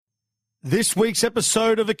This week's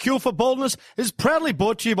episode of A Cure for Baldness is proudly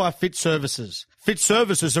brought to you by Fit Services. Fit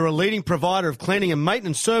Services are a leading provider of cleaning and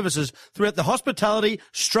maintenance services throughout the hospitality,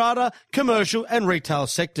 strata, commercial and retail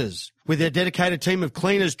sectors. With their dedicated team of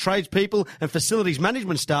cleaners, tradespeople and facilities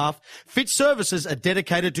management staff, Fit Services are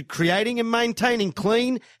dedicated to creating and maintaining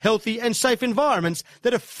clean, healthy and safe environments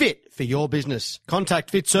that are fit for your business.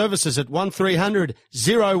 Contact Fit Services at 1300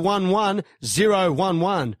 011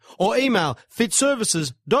 011 or email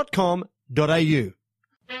fitservices.com.au.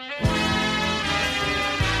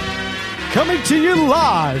 Coming to you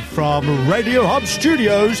live from Radio Hub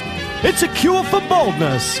Studios, it's A Cure for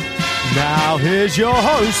Baldness. Now here's your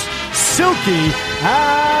hosts, Silky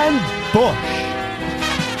and Bush.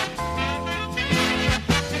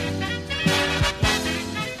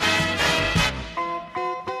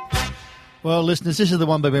 Well, listeners, this is the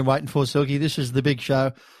one we've been waiting for, Silky. This is the big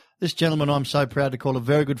show. This gentleman I'm so proud to call a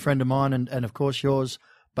very good friend of mine and of course, yours.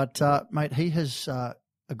 But, mate, he has a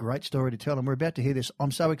great story to tell, and we're about to hear this.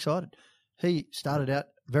 I'm so excited. He started out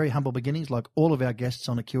very humble beginnings, like all of our guests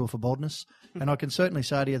on A Cure for Baldness. And I can certainly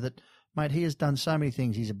say to you that, mate, he has done so many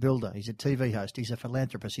things. He's a builder. He's a TV host. He's a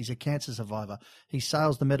philanthropist. He's a cancer survivor. He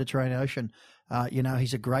sails the Mediterranean Ocean.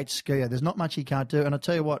 He's a great skier. There's not much he can't do. And I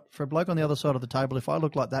tell you what, for a bloke on the other side of the table, if I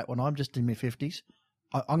look like that when I'm just in my 50s,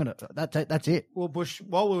 that's it. Well, Bush,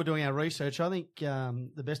 while we were doing our research, I think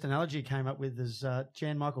the best analogy you came up with is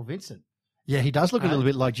Jan Michael Vincent. Yeah, he does look a little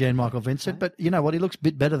bit like Jan Michael Vincent, but you know what? He looks a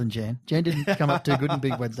bit better than Jan. Jan didn't come up too good in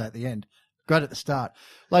Big Wednesday at the end. Great at the start.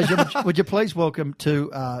 Ladies and gentlemen, would you please welcome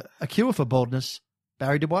to A Cure for Baldness,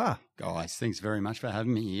 Barry Dubois. Guys, thanks very much for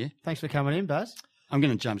having me here. Thanks for coming in, Buzz. I'm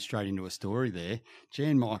going to jump straight into a story there.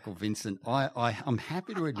 Jan Michael Vincent, I'm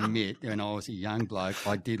happy to admit when I was a young bloke,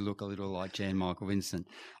 I did look a little like Jan Michael Vincent.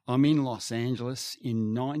 I'm in Los Angeles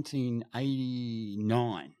in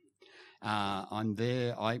 1989. I'm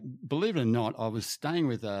there. Believe it or not, I was staying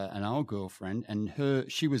with an old girlfriend, and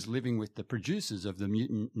she was living with the producers of the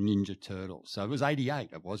Mutant Ninja Turtles. So it was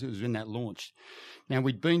 88. It was when that launched. Now,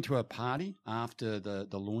 we'd been to a party after the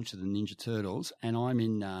launch of the Ninja Turtles, and I'm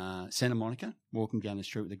in Santa Monica, walking down the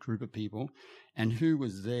street with a group of people, and who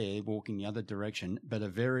was there walking the other direction but a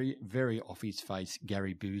very, very off-his-face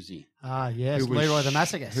Gary Busey. Ah, yes, Leroy the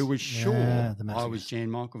Masochist. Who was sure I was Jan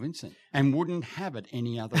Michael Vincent and wouldn't have it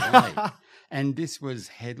any other way. And this was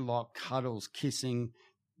headlock, cuddles, kissing,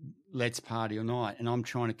 let's party all night. And I'm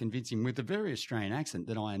trying to convince him with a very Australian accent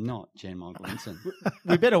that I am not Jan Michael Vincent.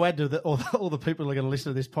 We better add to all the people who are going to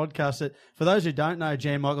listen to this podcast that for those who don't know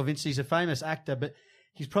Jan Michael Vincent, he's a famous actor, but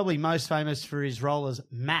he's probably most famous for his role as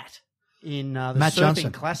Matt in the Matt surfing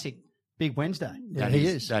Johnson. Classic Big Wednesday. Yeah, he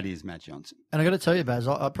is. That is Matt Johnson. And I got to tell you, Baz,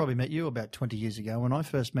 I probably met you about 20 years ago. When I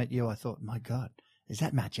first met you, I thought, my God, is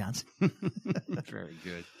that Matt Johnson? Very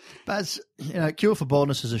good. Baz, Cure for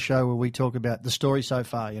Baldness is a show where we talk about the story so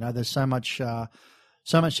far. There's so much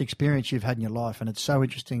experience you've had in your life, and it's so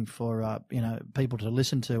interesting for people to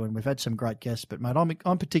listen to. And we've had some great guests, but mate,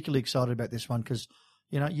 I'm particularly excited about this one because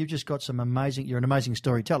you've just got some amazing. You're an amazing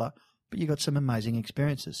storyteller, but you got some amazing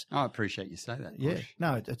experiences. I appreciate you say that. Yeah, Bush.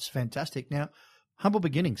 no, it's fantastic. Now, humble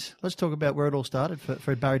beginnings. Let's talk about where it all started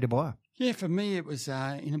for Barry Dubois. Yeah, for me, it was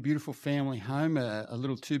in a beautiful family home, a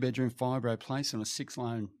little 2-bedroom, 5-row place on a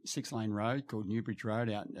six-lane road called Newbridge Road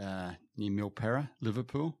out near Milperra,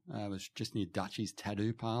 Liverpool. It was just near Dutchie's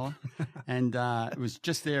tattoo parlour. And it was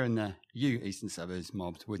just there in you Eastern Suburbs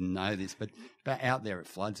mobs wouldn't know this, but out there it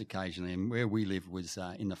floods occasionally. And where we live was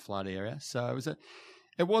in the flood area. So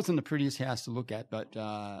it wasn't the prettiest house to look at, but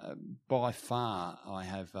by far I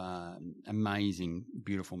have amazing,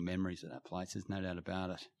 beautiful memories of that place. There's no doubt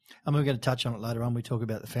about it. And we're going to touch on it later on. We talk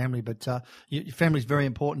about the family, but your family's very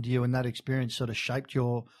important to you, and that experience sort of shaped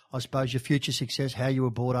your future success, how you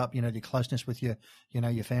were brought up, your closeness with your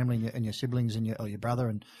family and your siblings and your brother,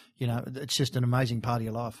 and it's just an amazing part of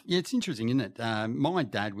your life. Yeah, it's interesting, isn't it? My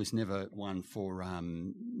dad was never one for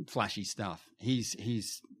flashy stuff. His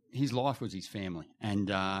life was his family,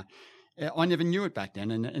 and I never knew it back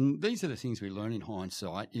then. And these are the things we learn in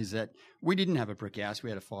hindsight, is that we didn't have a brick house.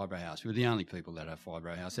 We had a fibre house. We were the only people that had a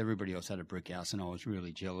fibre house. Everybody else had a brick house, and I was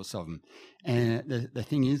really jealous of them. And the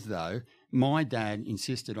thing is, though, my dad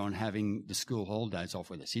insisted on having the school holidays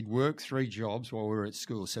off with us. He'd work 3 jobs while we were at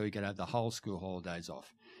school so he could have the whole school holidays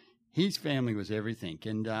off. His family was everything,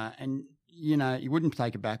 and he wouldn't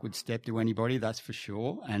take a backward step to anybody, that's for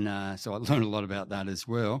sure. And so I learned a lot about that as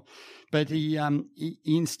well. But he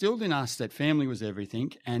instilled in us that family was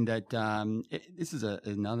everything, and that this is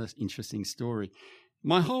another interesting story.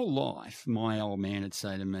 My whole life, my old man would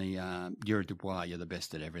say to me, you're a Dubois, you're the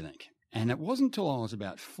best at everything. And it wasn't until I was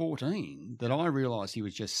about 14 that I realised he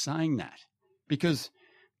was just saying that. Because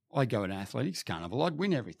I'd go at an athletics carnival, I'd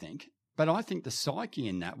win everything. But I think the psyche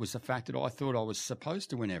in that was the fact that I thought I was supposed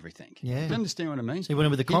to win everything. Yeah. Do you understand what I mean? So you went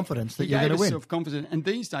in with the confidence that you're going to win. Self-confidence. And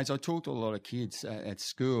these days I talk to a lot of kids at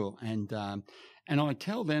school and I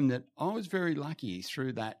tell them that I was very lucky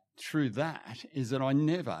through that is that I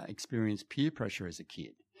never experienced peer pressure as a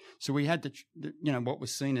kid. So we had what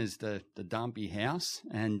was seen as the dumpy house,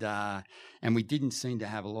 and we didn't seem to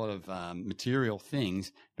have a lot of material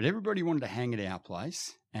things, but everybody wanted to hang at our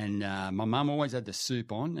place. And my mum always had the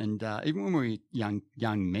soup on, and even when we were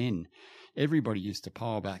young men, everybody used to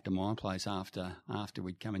pile back to my place after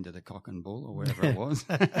we'd come into the Cock and Bull or wherever it was.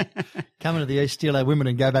 Coming to the East, steal our women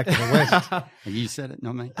and go back to the West. You said it,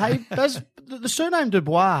 not me. Hey, does the surname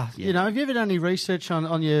Dubois, have you ever done any research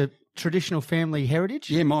on your traditional family heritage?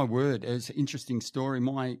 Yeah, my word. It's an interesting story.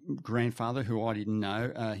 My grandfather, who I didn't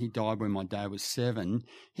know, he died when my dad was 7.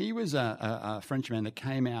 He was a Frenchman that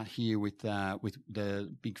came out here with the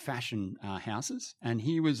big fashion houses, and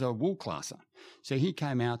he was a wool classer. So he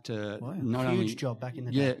came out to huge job back in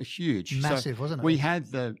the day. Yeah, huge. Massive, wasn't it? We had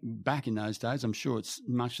back in those days, I'm sure it's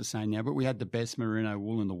much the same now, but we had the best merino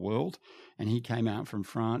wool in the world, and he came out from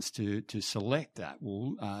France to select that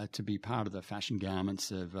wool to be part of the fashion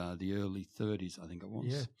garments of the early 30s, I think it was.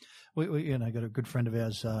 Yeah. We got a good friend of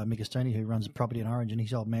ours, Mick Estini, who runs a property in Orange, and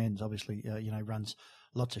his old man's obviously, runs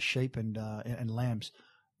lots of sheep and lambs.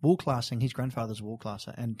 Wool classing, his grandfather's a wool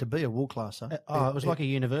classer, and to be a wool classer... it was like a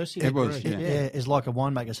university. It was, yeah. Is like a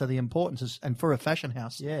winemaker. So the importance is, and for a fashion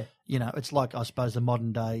house, it's like, I suppose, the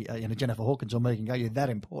modern day, Jennifer Hawkins or Megan Go, you're that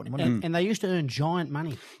important. And they used to earn giant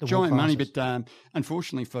money. Giant money, but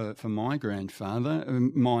unfortunately for my grandfather,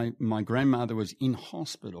 my grandmother was in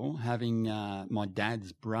hospital having my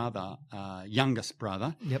dad's brother, youngest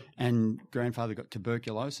brother, and grandfather got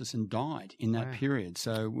tuberculosis and died in that period.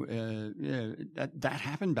 So, that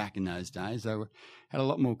happened back in those days. They had a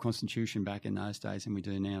lot more constitution back in those days than we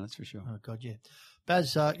do now, that's for sure. Oh, God, yeah.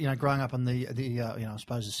 Baz, growing up on the I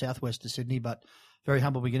suppose the southwest of Sydney, but very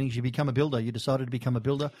humble beginnings, you become a builder. You decided to become a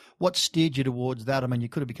builder. What steered you towards that? I mean, you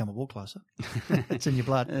could have become a wool classer. It's in your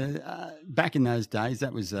blood. Back in those days,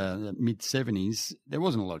 that was the mid-70s, there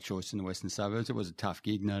wasn't a lot of choice in the western suburbs. It was a tough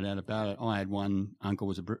gig, no doubt about it. I had one uncle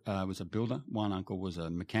was a builder. One uncle was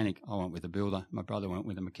a mechanic. I went with a builder. My brother went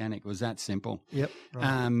with a mechanic. It was that simple. Yep.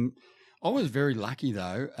 Right. I was very lucky,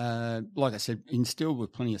 though. Like I said, instilled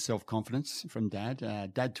with plenty of self-confidence from Dad.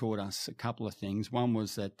 Dad taught us a couple of things. One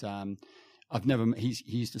was that he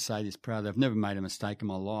used to say this proudly, I've never made a mistake in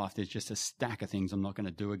my life. There's just a stack of things I'm not going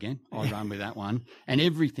to do again. I'll run with that one. And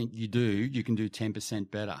everything you do, you can do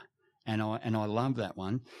 10% better. And I love that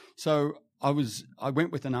one. So I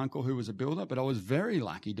went with an uncle who was a builder, but I was very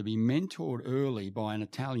lucky to be mentored early by an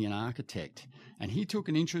Italian architect. And he took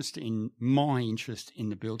an interest in my interest in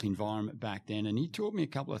the built environment back then. And he taught me a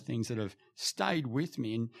couple of things that have stayed with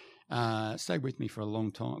me and stayed with me for a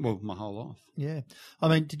long time, well, my whole life. Yeah. I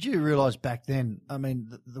mean, did you realise back then, I mean,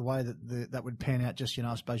 the way that would pan out, just,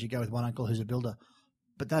 I suppose you go with one uncle who's a builder,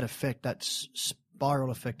 but that effect, that spiral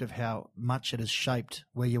effect of how much it has shaped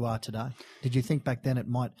where you are today. Did you think back then it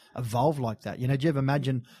might evolve like that? Did you ever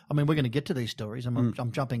imagine, I mean, we're going to get to these stories.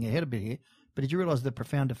 I'm jumping ahead a bit here, but did you realise the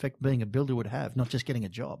profound effect being a builder would have, not just getting a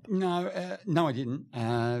job? No, I didn't.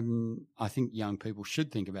 I think young people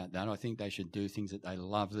should think about that. I think they should do things that they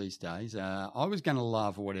love these days. I was going to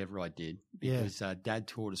love whatever I did because Dad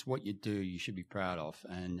taught us what you do, you should be proud of,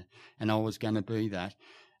 and I was going to be that.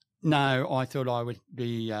 No, I thought I would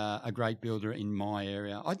be a great builder in my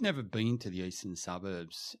area. I'd never been to the Eastern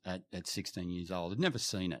Suburbs at 16 years old. I'd never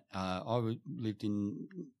seen it. I lived in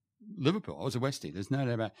Liverpool. I was a Westie. There's no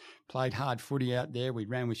doubt about it. Played hard footy out there. We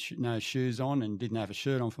ran with no shoes on and didn't have a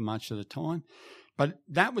shirt on for much of the time. But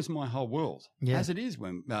that was my whole world, as it is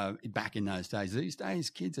when back in those days. These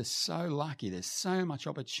days, kids are so lucky. There's so much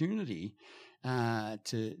opportunity and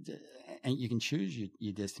you can choose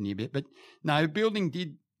your destiny a bit. But no, building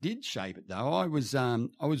did shape it though. I was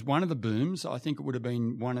one of the booms. I think it would have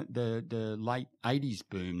been one of the late 80s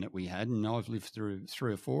boom that we had, and I've lived through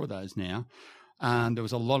 3 or 4 of those now. There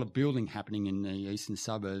was a lot of building happening in the eastern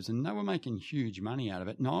suburbs, and they were making huge money out of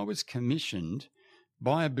it. And I was commissioned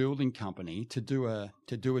by a building company to do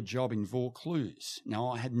a job in Vaucluse. Now,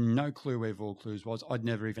 I had no clue where Vaucluse was. I'd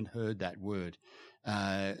never even heard that word.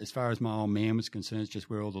 As far as my old man was concerned, it's just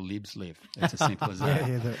where all the libs live. It's as simple as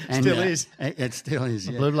that. It still is.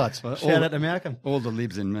 The Blue Bloods. Shout out to Malcolm. All the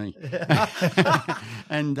libs in me.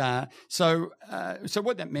 And so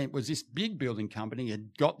what that meant was this big building company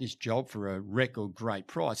had got this job for a record great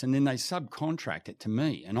price, and then they subcontract it to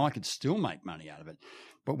me, and I could still make money out of it.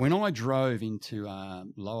 But when I drove into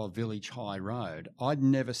Lower Village High Road, I'd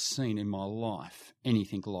never seen in my life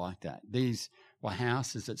anything like that. These were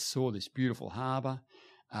houses that saw this beautiful harbour.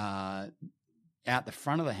 Out the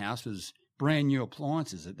front of the house was brand new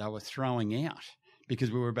appliances that they were throwing out because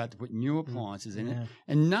we were about to put new appliances in it.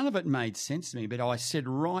 And none of it made sense to me, but I said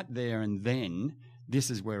right there and then, this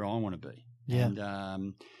is where I want to be. Yeah.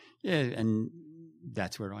 And, and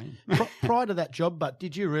that's where I am. Prior to that job, but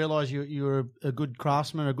did you realise you were a good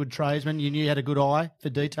craftsman, a good tradesman? You knew you had a good eye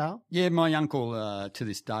for detail? Yeah, my uncle, to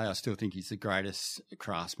this day, I still think he's the greatest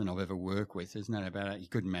craftsman I've ever worked with. There's no doubt about it. He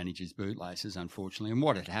couldn't manage his bootlaces, unfortunately. And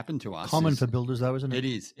what had happened to us Common for builders, though, isn't it?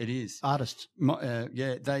 It is. Artists.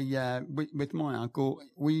 With my uncle,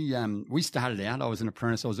 we started out, I was an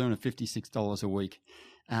apprentice, I was earning $56 a week.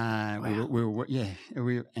 Wow.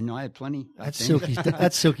 And I had plenty. That's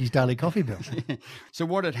Silky's daily coffee bill. So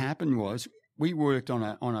what had happened was we worked on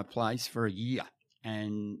a place for a year,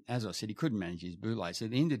 and as I said, he couldn't manage his bootlace. So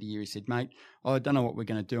at the end of the year, he said, "Mate, I don't know what we're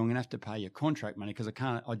going to do. I'm going to have to pay your contract money because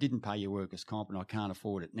I didn't pay your workers' comp, and I can't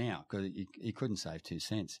afford it now because he couldn't save 2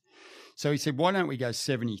 cents." So he said, "Why don't we go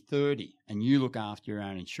 70-30, and you look after your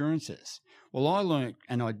own insurances?" Well, I learned,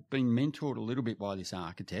 and I'd been mentored a little bit by this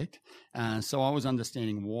architect, so I was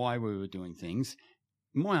understanding why we were doing things.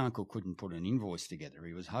 My uncle couldn't put an invoice together.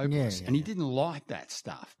 He was hopeless, and he didn't like that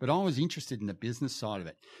stuff. But I was interested in the business side of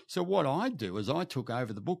it. So what I'd do is I took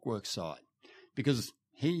over the bookwork side because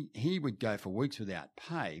he would go for weeks without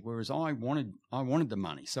pay, whereas I wanted the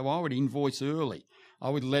money. So I would invoice early. I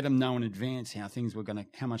would let him know in advance how much things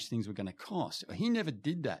were going to cost. He never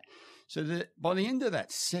did that. So by the end of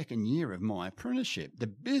that second year of my apprenticeship, the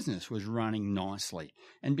business was running nicely.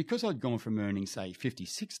 And because I'd gone from earning, say,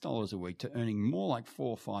 $56 a week to earning more like $400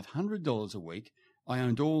 or $500 a week, I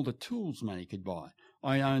owned all the tools money could buy.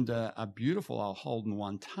 I owned a beautiful old Holden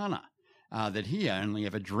 1-tonner that he only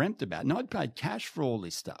ever dreamt about. And I'd paid cash for all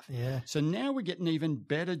this stuff. Yeah. So now we're getting even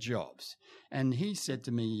better jobs. And he said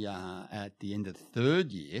to me at the end of the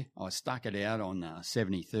third year, I stuck it out on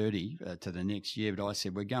 70-30 to the next year, but I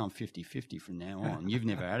said, we're going 50-50 from now on. You've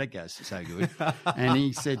never had it go so good. And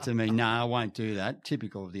he said to me, no, I won't do that.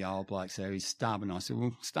 Typical of the old bloke. So he's stubborn. I said,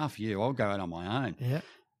 well, stuff you. I'll go out on my own. Yeah.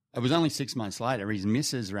 It was only 6 months later, his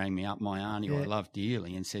missus rang me up, my auntie, who I love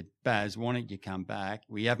dearly, and said, Baz, why don't you come back?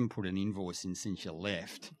 We haven't put an invoice in since you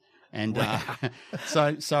left. And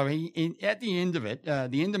so he, at the end of it,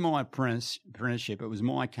 the end of my apprenticeship, it was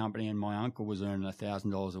my company, and my uncle was earning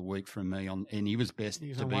 $1,000 a week from me, and he was best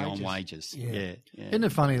to be on wages. Yeah. Isn't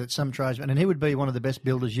it funny that some tradesmen, and he would be one of the best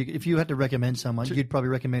builders, if you had to recommend someone, you'd probably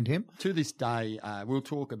recommend him? To this day, we'll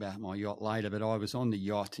talk about my yacht later, but I was on the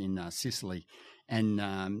yacht in Sicily. And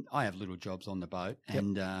I have little jobs on the boat,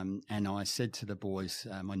 and I said to the boys,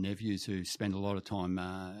 my nephews who spend a lot of time,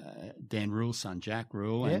 Dan Rule's son, Jack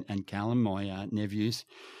Rule, and Callum, my nephews,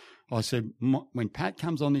 I said, when Pat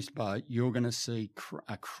comes on this boat, you're going to see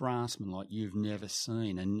a craftsman like you've never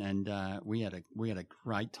seen. And we had a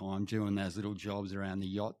great time doing those little jobs around the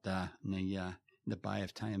yacht in the Bay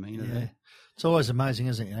of Taormina there. It's always amazing,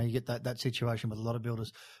 isn't it? You get that situation with a lot of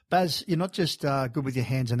builders. Baz, you're not just good with your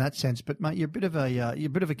hands in that sense, but mate, you're a bit of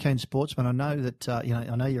a keen sportsman. I know that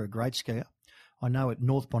I know you're a great skier. I know at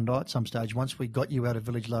North Bondi at some stage, once we got you out of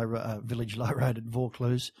Village Low Road at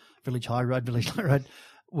Vaucluse, Village Low Road,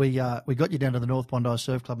 we got you down to the North Bondi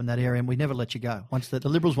Surf Club in that area, and we never let you go. Once the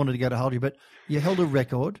Liberals wanted to go to hold you, but you held a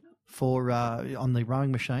record for on the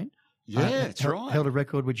rowing machine. Yeah, that's right. Held a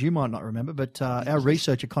record which you might not remember, but our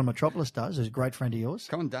researcher, Con Metropolis, does. Is a great friend of yours.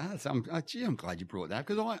 Con does. I'm glad you brought that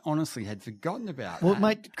because I honestly had forgotten about that. Well,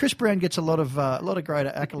 mate, Chris Brown gets a lot of great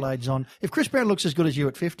accolades on. If Chris Brown looks as good as you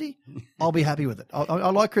at 50, I'll be happy with it. I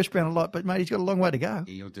like Chris Brown a lot, but, mate, he's got a long way to go.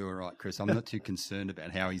 He'll do all right, Chris. I'm not too concerned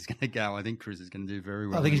about how he's going to go. I think Chris is going to do very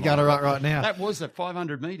well. I think he's going all right now. That was at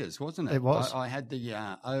 500 metres, wasn't it? It was. I had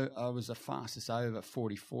I was the fastest over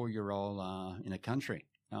 44-year-old in the country.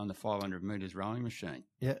 On the 500 metres rowing machine.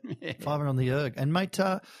 Yeah, 500 on the erg. And, mate,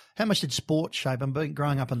 how much did sport shape? And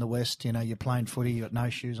growing up in the West, you're playing footy, you got no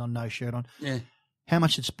shoes on, no shirt on. Yeah. How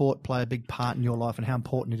much did sport play a big part in your life and how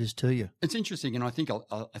important it is to you? It's interesting, and I think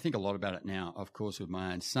a lot about it now, of course, with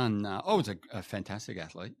my own son. I was a fantastic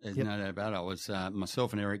athlete. There's no doubt about it. I was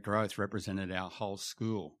myself and Eric Groth represented our whole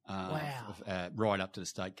school right up to the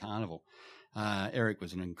state carnival. Eric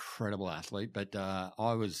was an incredible athlete, but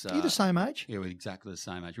I was... You're the same age? Yeah, we're exactly the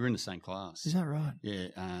same age. We were in the same class. Is that right? Yeah,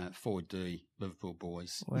 4D, Liverpool Bois.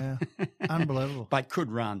 Wow. Unbelievable. But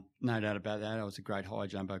could run, no doubt about that. I was a great high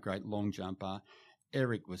jumper, great long jumper.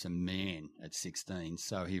 Eric was a man at 16,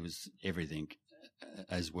 so he was everything.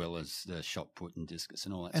 as well as the shot put and discus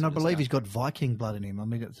and all that. And I sort of believe stuff. he's got Viking blood in him. I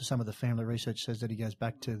mean, some of the family research says that he goes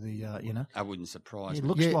back to the, I wouldn't surprise It me.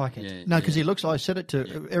 looks Yeah. like it. Yeah, No, because yeah. he looks like, I said it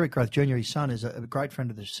to Eric Roth Jr., his son, is a great friend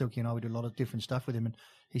of the Silky and I. We do a lot of different stuff with him. And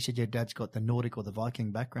he said, yeah, Dad's got the Nordic or the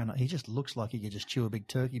Viking background. He just looks like he could just chew a big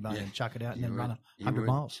turkey bone and chuck it out and then run He 100 would.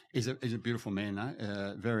 miles. He's a beautiful man,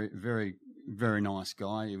 though. Very, very, very nice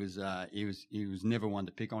guy. He was never one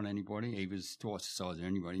to pick on anybody. He was twice the size of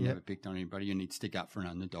anybody. He Yep. never picked on anybody, and he'd stick up for an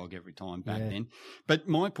underdog every time back Yeah. then. But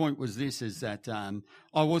my point was this: is that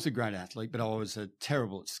I was a great athlete, but I was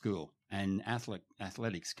terrible at school. And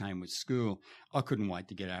athletics came with school. I couldn't wait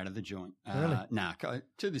to get out of the joint. Really?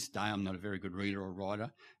 To this day, I'm not a very good reader or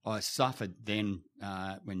writer. I suffered then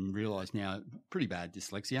when realised now pretty bad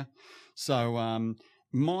dyslexia. So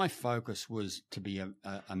my focus was to be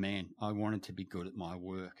a man. I wanted to be good at my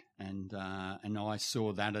work, and I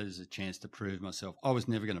saw that as a chance to prove myself. I was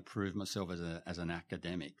never going to prove myself as an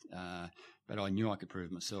academic, but I knew I could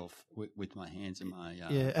prove myself with my hands and my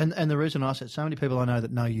Yeah, and the reason I said, so many people I know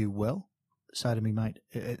that know you well say to me, mate,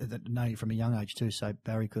 that know you from a young age too, say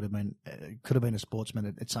Barry could have been a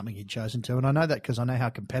sportsman. It's something he'd chosen to. And I know that because I know how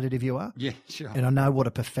competitive you are. Yeah, sure. And I know what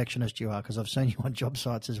a perfectionist you are because I've seen you on job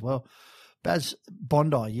sites as well. Baz,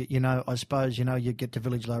 Bondi, I suppose, you get to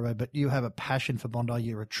Village Low Road, but you have a passion for Bondi.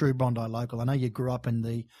 You're a true Bondi local. I know you grew up in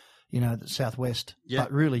the Southwest, Yeah.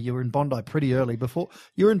 but really you were in Bondi pretty early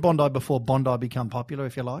you were in Bondi before Bondi became popular,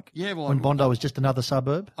 if you like. Yeah, well, when Bondi was just another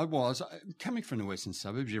suburb. I was. Coming from the Western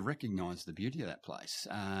Suburbs, you recognise the beauty of that place.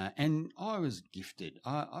 And I was gifted.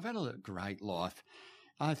 I've had a great life.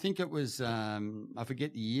 I think it was, I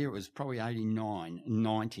forget the year, it was probably 89,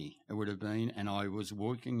 90 it would have been, and I was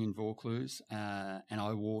working in Vaucluse, and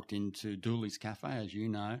I walked into Dooley's Cafe, as you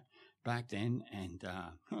know, back then, and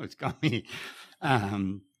it's got me.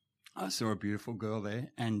 I saw a beautiful girl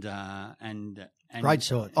there, and Great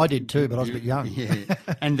sort. I did too, but I was a bit young. Yeah,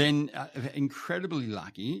 and then incredibly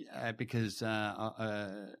lucky because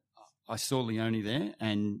I saw Leonie there,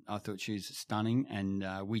 and I thought she was stunning,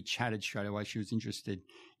 and we chatted straight away. She was interested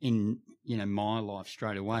in my life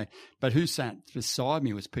straight away. But who sat beside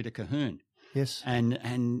me was Peter Cahoon. Yes.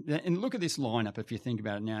 And look at this lineup. If you think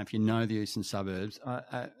about it now, if you know the Eastern Suburbs,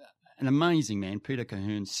 an amazing man, Peter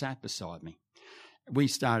Cahoon, sat beside me. We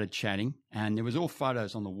started chatting, and there was all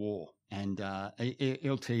photos on the wall. And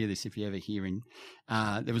he'll tell you this if you ever hear him.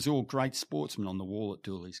 There was all great sportsmen on the wall at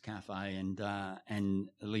Dooley's Cafe, and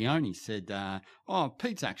Leonie said, "Oh,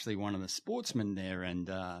 Pete's actually one of the sportsmen there, and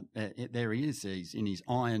there he is. He's in his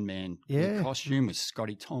Iron Man costume with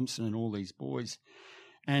Scotty Thompson and all these boys."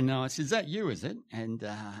 And I said, "Is that you? Is it?"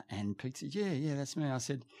 And Pete said, "Yeah, that's me." I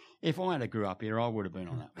said, "If I had grew up here, I would have been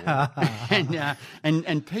on that wall."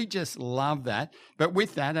 and Pete just loved that. But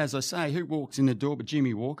with that, as I say, who walks in the door but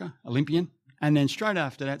Jimmy Walker, Olympian? And then straight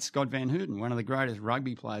after that, Scott Van Houten, one of the greatest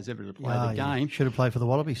rugby players ever to play the game. Should have played for the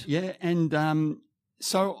Wallabies. Yeah, and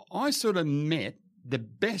so I sort of met the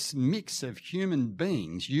best mix of human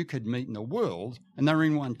beings you could meet in the world, and they were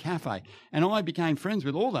in one cafe. And I became friends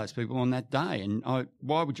with all those people on that day, and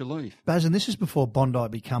why would you leave? Baz, and this is before Bondi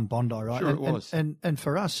became Bondi, right? Sure, it was. And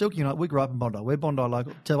for us, Silky, we grew up in Bondi. We're Bondi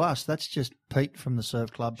local. To us, that's just Pete from the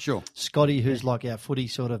Surf Club. Sure. Scotty, who's like our footy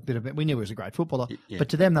sort of bit of it. We knew he was a great footballer. Yeah. But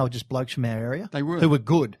to them, they were just blokes from our area. They were. Who were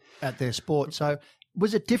good at their sport. So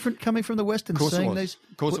was it different coming from the West and Course it seeing was. these?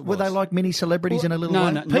 Course it Were they was. like mini celebrities in a little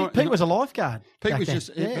way? No, Pete was a lifeguard. Pete back was then.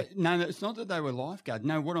 just no. It's not that they were lifeguard.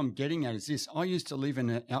 No, what I'm getting at is this: I used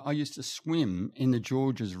to swim in the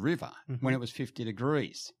Georges River when it was 50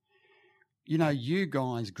 degrees. You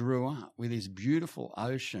guys grew up with this beautiful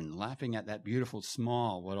ocean, lapping at that beautiful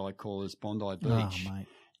smile, what I call as Bondi Beach. Oh,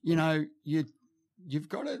 mate. You've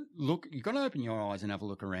got to look. You've got to open your eyes and have a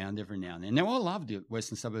look around every now and then. Now, I loved the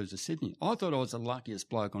Western Suburbs of Sydney. I thought I was the luckiest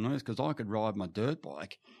bloke on earth because I could ride my dirt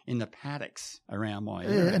bike in the paddocks around my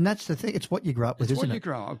area. Yeah, and that's the thing. It's what you grew up with, It's isn't what it? you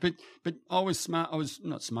grow up. But I was smart. I was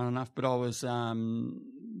not smart enough, but I was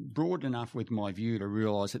broad enough with my view to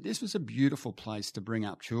realise that this was a beautiful place to bring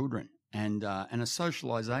up children and a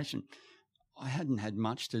socialisation. I hadn't had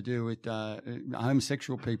much to do with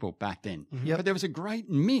homosexual people back then, but there was a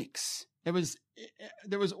great mix. There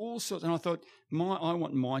was all sorts, and I thought, I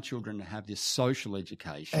want my children to have this social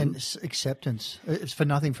education And acceptance. It's for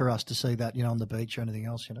nothing for us to see that, on the beach or anything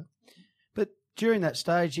else, But during that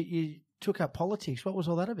stage, you took up politics. What was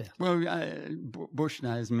all that about? Well, Bush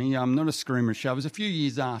knows me. I'm not a screamer show. It was a few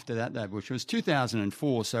years after that, though, Bush. It was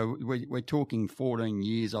 2004, so we're talking 14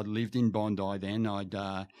 years. I'd lived in Bondi then.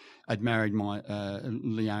 I'd married my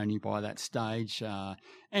Leonie by that stage,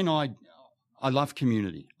 and I love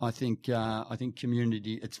community. I think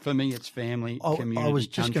community. It's for me. It's family, community, I was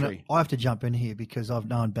just country. I have to jump in here because I've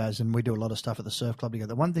known Baz and we do a lot of stuff at the surf club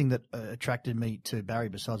together. One thing that attracted me to Barry,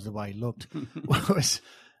 besides the way he looked, was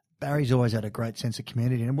Barry's always had a great sense of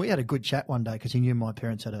community. And we had a good chat one day because he knew my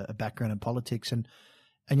parents had a background in politics. And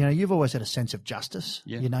you've always had a sense of justice.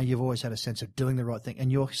 Yeah. You've always had a sense of doing the right thing.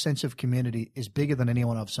 And your sense of community is bigger than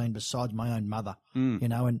anyone I've seen besides my own mother,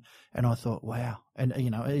 and I thought, wow. And,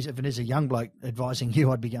 if it is a young bloke advising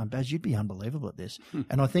you, I'd be going, Baz, you'd be unbelievable at this.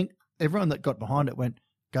 And I think everyone that got behind it went,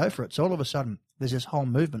 go for it. So all of a sudden, there's this whole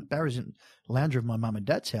movement. Barry's in the lounger of my mum and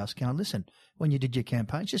dad's house going, listen, when you did your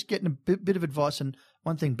campaigns, just getting a bit of advice. And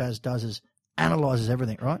one thing Baz does is analyses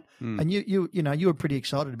everything, right? And you were pretty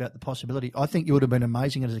excited about the possibility. I think you would have been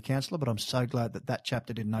amazing as a counsellor, but I'm so glad that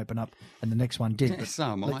chapter didn't open up and the next one did. Yeah, so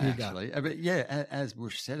am I, actually. But yeah, as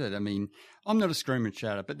Bush said it, I mean, I'm not a screamer and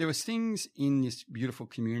shouter, but there was things in this beautiful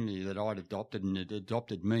community that I'd adopted and it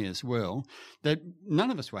adopted me as well that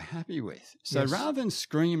none of us were happy with. So rather than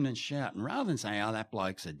screaming and shouting, rather than saying, oh, that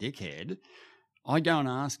bloke's a dickhead, I go and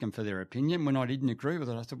ask them for their opinion. When I didn't agree with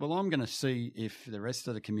it, I said, well, I'm going to see if the rest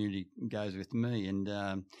of the community goes with me.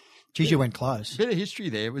 And geez, you went close. A bit of history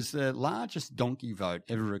there. It was the largest donkey vote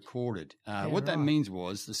ever recorded. That means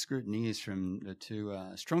was the scrutineers from the two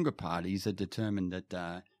stronger parties had determined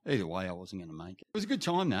that either way I wasn't going to make it. It was a good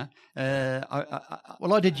time, though.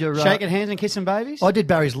 I did your... shaking hands and kissing babies? I did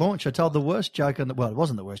Barry's launch. I told the worst joke. It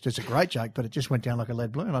wasn't the worst. It's a great joke, but it just went down like a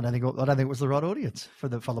lead balloon. I don't think it was the right audience for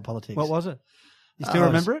the politics. What was it? You still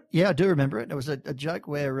remember it? Yeah, I do remember it. It was a joke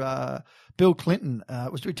where Bill Clinton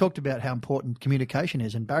we talked about how important communication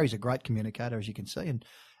is, and Barry's a great communicator, as you can see, and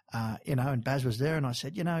and Baz was there, and I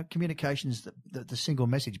said, communication's the single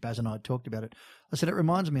message. Baz and I had talked about it. I said, it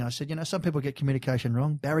reminds me. I said, some people get communication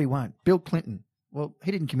wrong. Barry won't. Bill Clinton, well,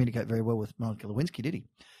 he didn't communicate very well with Monica Lewinsky, did he?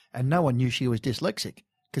 And no one knew she was dyslexic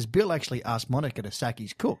because Bill actually asked Monica to sack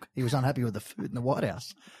his cook. He was unhappy with the food in the White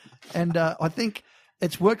House, and I think.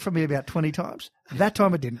 It's worked for me about 20 times. That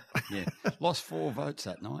time it didn't. Yeah. Lost 4 votes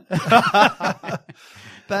that night.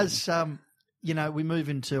 Baz, we move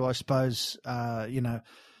into, I suppose, an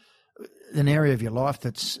area of your life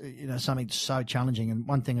that's, something so challenging. And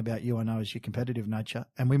one thing about you I know is your competitive nature.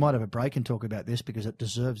 And we might have a break and talk about this because it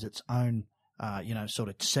deserves its own, sort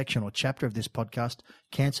of section or chapter of this podcast,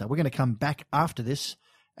 cancer. We're going to come back after this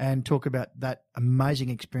and talk about that amazing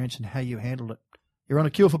experience and how you handled it. You're on A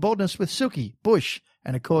Cure for Baldness with Silky, Bush,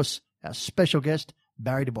 and, of course, our special guest,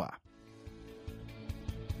 Barry Dubois.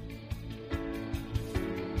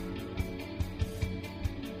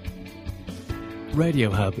 Radio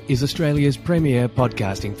Hub is Australia's premier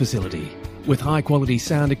podcasting facility. With high-quality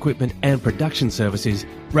sound equipment and production services,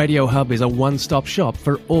 Radio Hub is a one-stop shop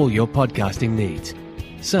for all your podcasting needs.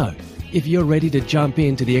 So, if you're ready to jump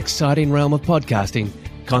into the exciting realm of podcasting,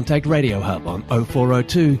 contact Radio Hub on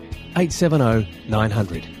 0402 870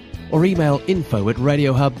 900 or email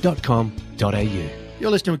info@radiohub.com.au.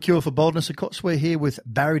 You're listening to A Cure for Baldness. Of course, we're here with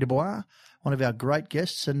Barry Dubois, one of our great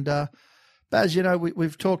guests. And Baz,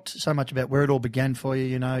 we've talked so much about where it all began for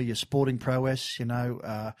you, your sporting prowess,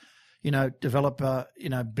 developer,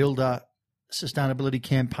 builder, sustainability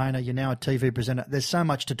campaigner. You're now a TV presenter. There's so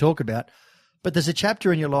much to talk about. But there's a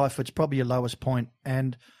chapter in your life which is probably your lowest point,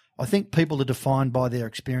 and I think people are defined by their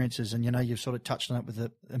experiences, and you've sort of touched on it with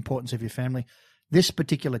the importance of your family. This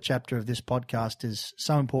particular chapter of this podcast is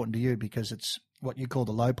so important to you because it's what you call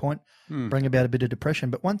the low point, bring about a bit of depression.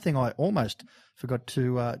 But one thing I almost forgot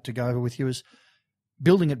to go over with you is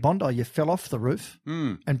building at Bondi. You fell off the roof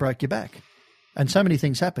and broke your back, and so many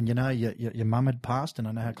things happened. Your mum had passed, and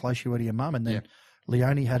I know how close you were to your mum, and then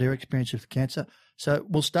Leonie had her experience with cancer. So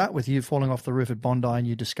we'll start with you falling off the roof at Bondi, and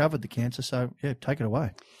you discovered the cancer. So take it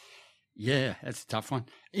away. Yeah, that's a tough one.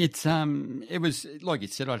 It was like you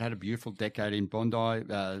said. I'd had a beautiful decade in Bondi.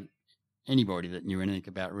 Anybody that knew anything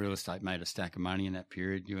about real estate made a stack of money in that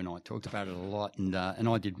period. You and I talked about it a lot, and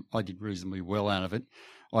I did reasonably well out of it.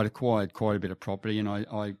 I'd acquired quite a bit of property, and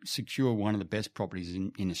I secured one of the best properties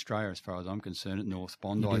in Australia, as far as I'm concerned, at North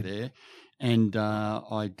Bondi there. And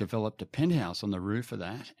I developed a penthouse on the roof of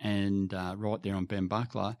that, and right there on Ben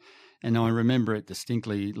Buckler. And I remember it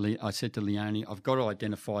distinctly. I said to Leonie, "I've got to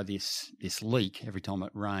identify this leak every time it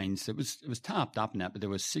rains." It was tarped up and that, but there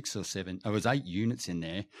was 6 or 7. There was 8 units in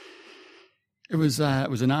there. It was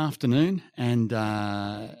an afternoon, and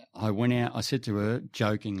I went out. I said to her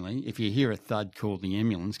jokingly, "If you hear a thud, call the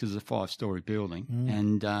ambulance," because it's a 5-story building.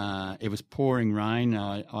 And it was pouring rain.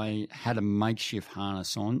 I had a makeshift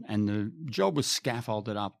harness on, and the job was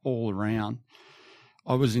scaffolded up all around.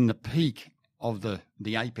 I was in the peak of the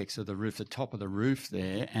apex of the roof, the top of the roof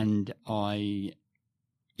there, and I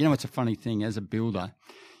it's a funny thing as a builder.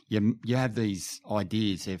 You have these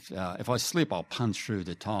ideas. If I slip, I'll punch through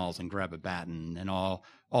the tiles and grab a baton, and I'll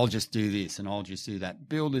just do this and I'll just do that.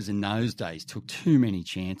 Builders in those days took too many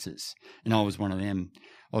chances, and I was one of them.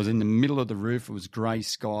 I was in the middle of the roof. It was grey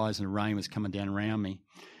skies and the rain was coming down around me,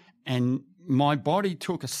 and my body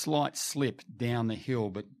took a slight slip down the hill,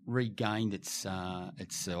 but regained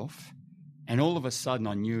itself. And all of a sudden,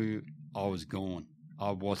 I knew I was gone.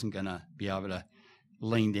 I wasn't going to be able to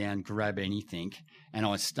lean down, grab anything, and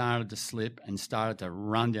I started to slip and started to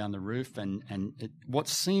run down the roof, and what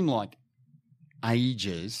seemed like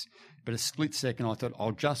ages, but a split second I thought,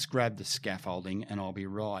 I'll just grab the scaffolding and I'll be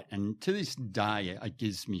right. And to this day, it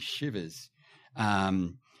gives me shivers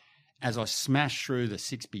as I smashed through the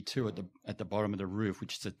 6B2 at the bottom of the roof,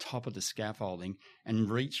 which is the top of the scaffolding, and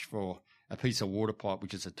reached for a piece of water pipe,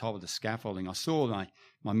 which is the top of the scaffolding. I saw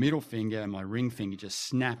my middle finger and my ring finger just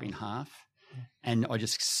snap in half. And I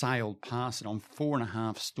just sailed past it. I'm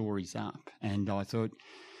 4.5 stories up. And I thought,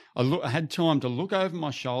 I had time to look over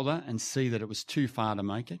my shoulder and see that it was too far to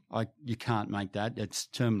make it. You can't make that. Its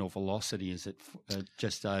terminal velocity is at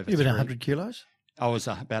just over. You've been 3. 100 kilos? I was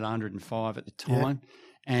about 105 at the time.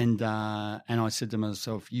 Yeah. And I said to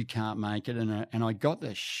myself, you can't make it. And I got the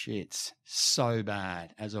shits so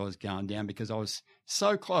bad as I was going down, because I was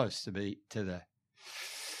so close to being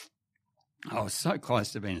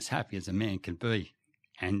as happy as a man can be,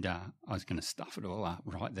 and I was going to stuff it all up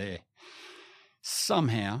right there.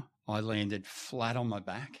 Somehow I landed flat on my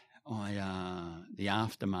back. The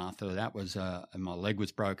aftermath of that was my leg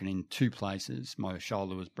was broken in 2 places. My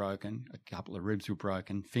shoulder was broken, a couple of ribs were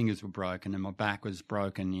broken, fingers were broken, and my back was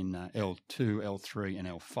broken in L2, L3, and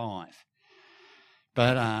L5.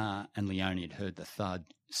 But and Leonie had heard the thud.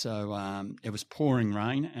 So it was pouring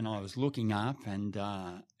rain, and I was looking up, and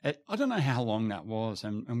I don't know how long that was,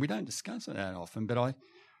 and we don't discuss it that often, but I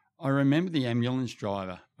remember the ambulance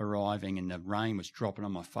driver arriving, and the rain was dropping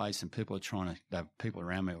on my face, and people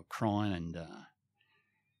around me were crying, and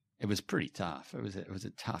it was pretty tough. It was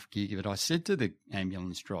a tough gig. But I said to the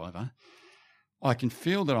ambulance driver, I can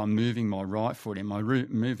feel that I'm moving my right foot and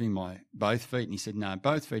moving my both feet. And he said, no,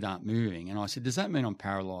 both feet aren't moving. And I said, does that mean I'm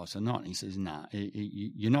paralysed or not? And he says, no,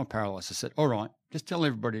 you're not paralysed. I said, all right, just tell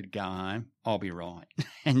everybody to go home. I'll be right.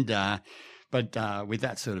 And but with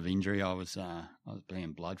that sort of injury, I was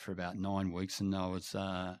bleeding blood for about 9 weeks, and I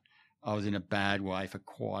was in a bad way for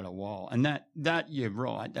quite a while. And that you're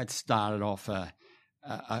right, that started off a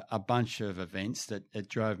bunch of events that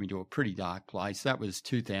drove me to a pretty dark place. That was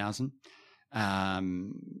 2000.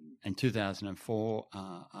 In 2004,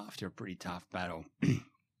 after a pretty tough battle,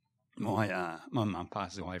 my mum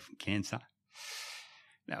passed away from cancer.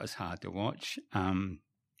 That was hard to watch. And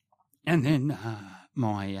then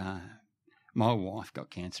my wife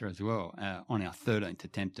got cancer as well. On our 13th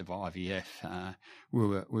attempt of IVF,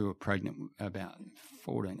 we were pregnant about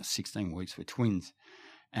 14 or 16 weeks with twins,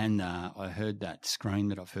 and I heard that scream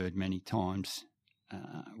that I've heard many times,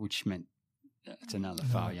 which meant it's another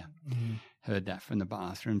failure. Mm-hmm. Heard that from the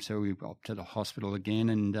bathroom, so we got to the hospital again,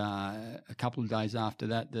 and a couple of days after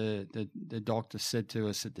that, the doctor said to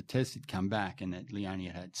us that the test had come back and that Leonie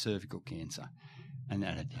had cervical cancer, and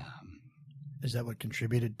that had. Is that what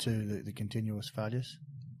contributed to the continuous failures?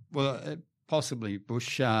 Well, possibly,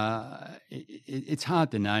 Bush. It's hard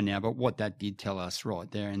to know now, but what that did tell us right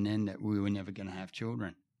there and then, that we were never going to have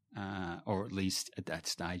children, or at least at that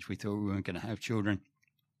stage we thought we weren't going to have children.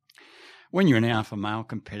 When you're an alpha male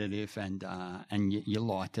competitive and you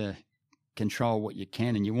like to control what you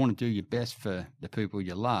can and you want to do your best for the people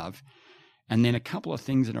you love, and then a couple of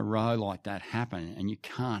things in a row like that happen and you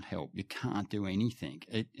can't help, you can't do anything.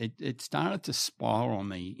 It started to spiral on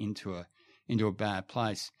me into a bad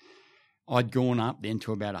place. I'd gone up then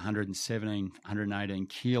to about 117, 118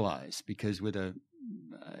 kilos, because with the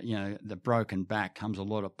broken back comes a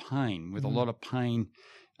lot of pain. With a lot of pain,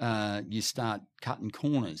 you start cutting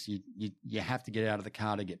corners. You have to get out of the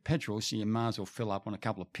car to get petrol, so you might as well fill up on a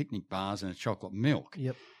couple of picnic bars and a chocolate milk.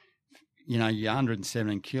 Yep. You're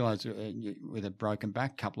 117 kilos with a broken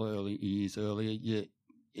back a couple of years earlier.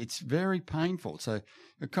 It's very painful. So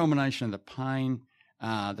a combination of the pain,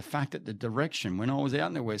 the fact that the direction, when I was out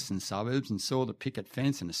in the Western Suburbs and saw the picket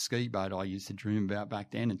fence and a ski boat I used to dream about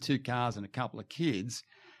back then, and 2 cars and a couple of kids,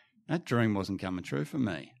 that dream wasn't coming true for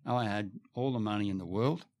me. I had all the money in the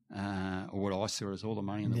world, or what I saw as all the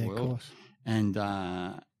money in the world. Of course. And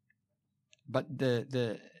but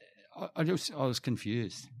I was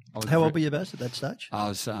confused. How old were you, Baz, at that stage? I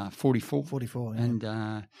was 44. 44, yeah. And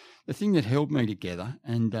the thing that held me together,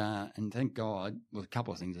 and thank God, well, a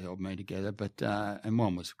couple of things that held me together, but and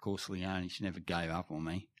one was, of course, Leonie. She never gave up on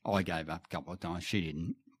me. I gave up a couple of times. She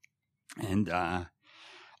didn't. And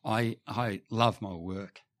I love my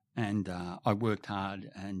work, and I worked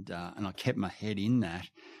hard, and I kept my head in that.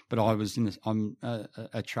 But I was I'm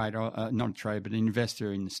a trader, not a trader, but an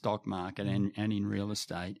investor in the stock market and in real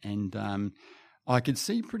estate, and I could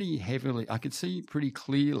see pretty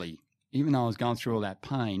clearly, even though I was going through all that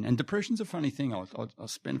pain. And depression's a funny thing. I'll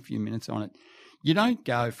spend a few minutes on it. You don't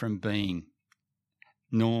go from being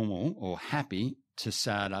normal or happy to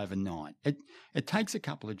sad overnight. It takes a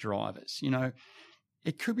couple of drivers. You know,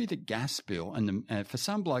 it could be the gas bill, and for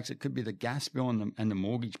some blokes, it could be the gas bill and the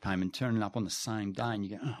mortgage payment turning up on the same day, and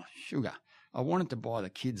you go, oh, sugar. I wanted to buy the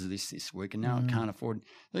kids this week, and now I can't afford it.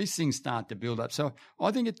 These things start to build up. So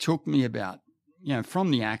I think it took me about, from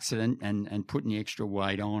the accident and putting the extra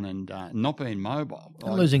weight on and not being mobile.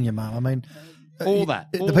 And losing your mum. I mean, all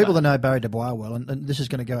that. The people that know Barry Dubois well, and this is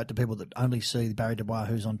going to go out to people that only see Barry Dubois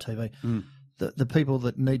who's on TV, the people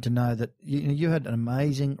that need to know that you had an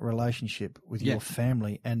amazing relationship with your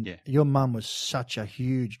family, and your mum was such a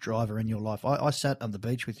huge driver in your life. I sat on the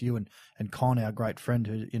beach with you and Con, our great friend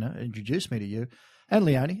who introduced me to you, and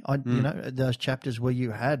Leonie. Those chapters where you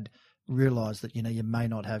had realised that you may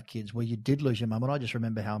not have kids, where you did lose your mum, and I just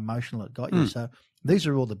remember how emotional it got you. So these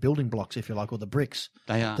are all the building blocks, if you like, or the bricks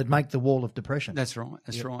they are, that make the wall of depression. That's right.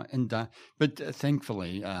 That's right. And but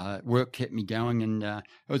thankfully, work kept me going, and it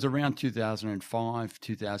was around 2005,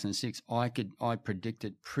 2006. I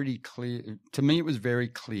predicted pretty clear. To me, it was very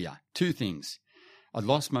clear. Two things: I'd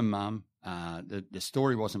lost my mum. The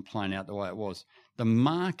story wasn't playing out the way it was. The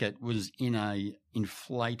market was in a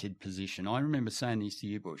inflated position. I remember saying this to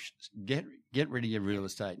you, Bush, get rid of your real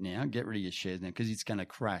estate now, get rid of your shares now, because it's going to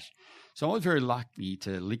crash. So I was very lucky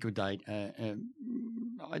to liquidate. I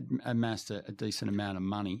amassed a decent amount of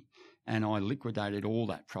money, and I liquidated all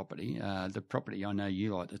that property. The property I know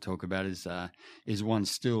you like to talk about is one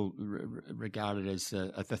still regarded as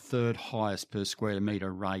the third highest per square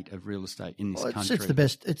metre rate of real estate in this country.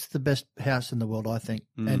 It's the best house in the world, I think.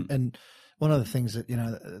 And one of the things that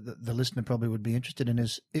the listener probably would be interested in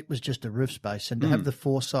is it was just a roof space, and to have the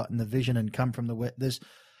foresight and the vision and come from the wet.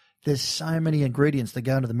 There's so many ingredients that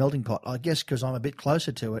go into the melting pot. I guess because I'm a bit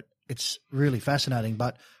closer to it, it's really fascinating.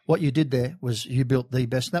 But what you did there was you built the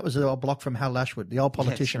best. And that was the old block from Hal Ashwood, the old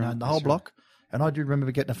politician owned the whole block. And I do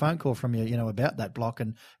remember getting a phone call from you, about that block,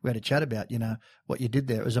 and we had a chat about, what you did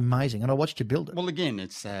there. It was amazing, and I watched you build it. Well, again,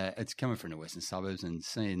 it's coming from the Western Suburbs and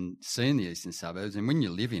seeing the Eastern Suburbs, and when you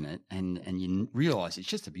live in it, and you realise it's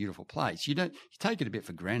just a beautiful place. You take it a bit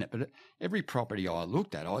for granted, but every property I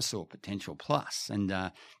looked at, I saw potential plus. And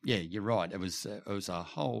you're right. It was a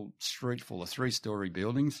whole street full of 3-story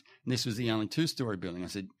buildings, and this was the only 2-story building. I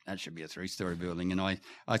said that should be a 3-story building, and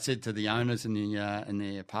I said to the owners in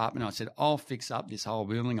the apartment, I said, I'll fix up this whole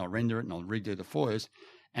building, I'll render it, and I'll redo the foyers,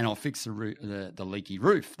 and I'll fix the leaky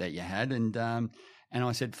roof that you had, and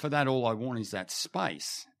I said, for that, all I want is that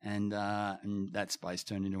space, and that space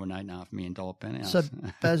turned into an $8.5 million penthouse. So,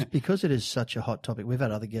 Baz, because it is such a hot topic, we've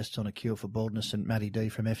had other guests on A Cure for Baldness, and Matty D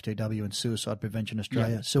from FTW and Suicide Prevention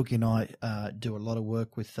Australia. Yeah. Silky and I do a lot of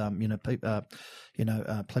work with plebs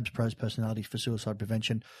pros personalities for suicide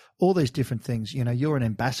prevention. All these different things. You're an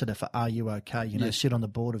ambassador for Are You OK? Sit on the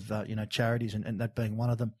board of charities, and that being one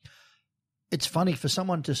of them. It's funny for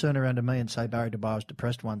someone to turn around to me and say Barry Dubois was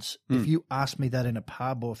depressed once. If you asked me that in a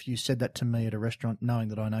pub, or if you said that to me at a restaurant, knowing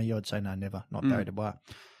that I know you, I'd say no, never, not Barry Dubois.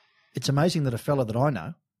 It's amazing that a fella that I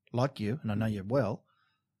know, like you, and I know you well,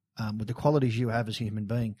 with the qualities you have as a human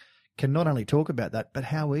being, can not only talk about that, but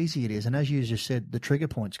how easy it is. And as you just said, the trigger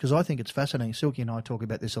points, because I think it's fascinating. Silky and I talk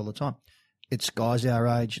about this all the time. It's guys our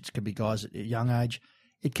age. It can be guys at a young age.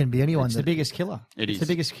 It can be anyone. It's the biggest killer. It's the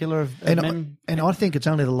biggest killer of men. And I think it's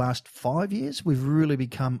only the last 5 years we've really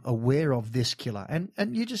become aware of this killer. And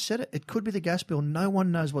you just said it. It could be the gas bill. No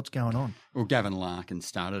one knows what's going on. Well, Gavin Larkin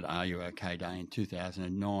started Are You OK Day in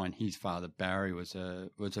 2009. His father, Barry, was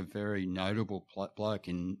a very notable bloke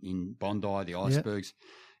in Bondi, the Icebergs,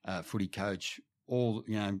 footy coach,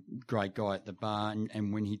 great guy at the bar.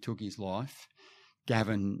 And when he took his life,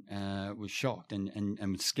 Gavin was shocked and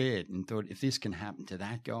was scared and thought, if this can happen to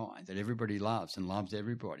that guy that everybody loves and loves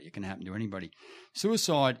everybody, it can happen to anybody.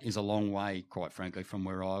 Suicide is a long way, quite frankly, from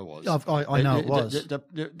where I was. I know it was.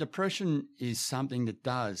 The depression is something that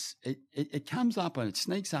does. It comes up and it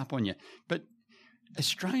sneaks up on you. But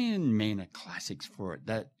Australian men are classics for it.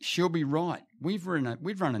 That she'll be right. We've run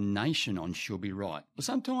a nation on she'll be right. Well,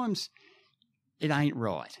 sometimes it ain't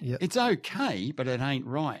right. Yep. It's okay, but it ain't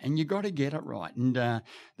right, and you got to get it right. And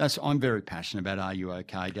I'm very passionate about Are You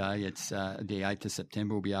OK Day. It's the 8th of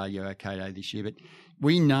September will be Are You OK Day this year, but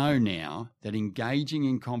we know now that engaging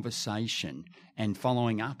in conversation and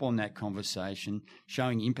following up on that conversation,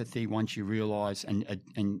 showing empathy once you realise and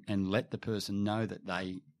let the person know that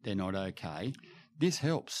they're not okay, this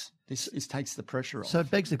helps. This takes the pressure off. So it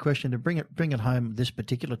begs the question, to bring it home, this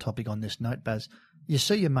particular topic on this note, Baz, you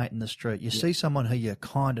see your mate in the street, you see someone who you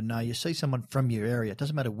kind of know, you see someone from your area. It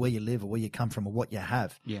doesn't matter where you live or where you come from or what you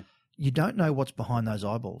have. Yeah. You don't know what's behind those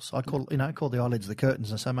eyeballs. I call the eyelids the curtains,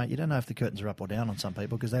 and say, mate, you don't know if the curtains are up or down on some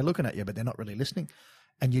people because they're looking at you, but they're not really listening,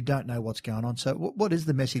 and you don't know what's going on. So what is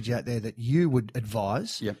the message out there that you would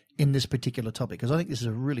advise in this particular topic? Because I think this is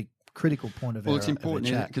a really critical point of it's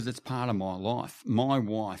important because it's part of my life. My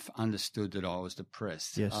wife understood that I was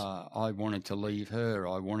depressed. Yes. I wanted to leave her.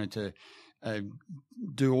 I wanted to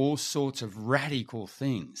do all sorts of radical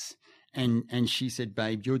things. And she said,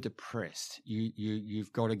 babe, you're depressed.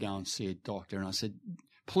 You've got to go and see a doctor. And I said,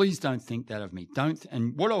 please don't think that of me.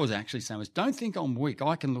 And what I was actually saying was, don't think I'm weak.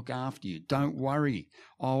 I can look after you. Don't worry.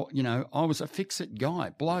 I was a fix-it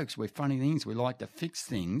guy. Blokes, we're funny things. We like to fix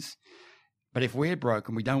things. But if we're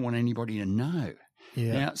broken, we don't want anybody to know.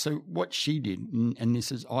 Yeah. Now, so what she did, and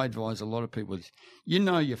this is, I advise a lot of people, is you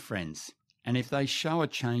know your friends. And if they show a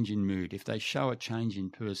change in mood, if they show a change in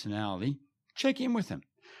personality, check in with them.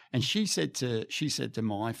 And she said to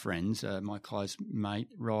my friends, my close mate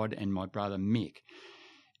Rod and my brother Mick,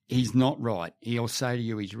 he's not right. He'll say to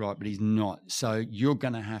you he's right, but he's not. So you're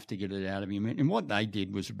going to have to get it out of him. And what they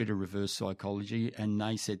did was a bit of reverse psychology. And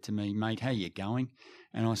they said to me, mate, how you going?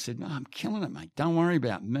 And I said, no, I'm killing it, mate. Don't worry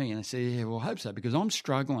about me. And I said, yeah, well, I hope so, because I'm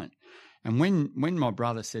struggling. And when my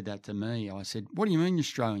brother said that to me, I said, what do you mean you're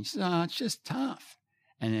struggling? He said, it's just tough.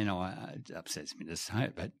 And then it upsets me to say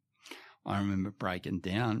it, but I remember breaking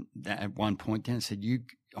down at one point. Then I said,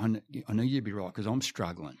 I know you'd be right because I'm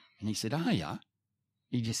struggling. And he said, are ya?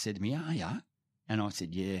 He just said to me, are ya? And I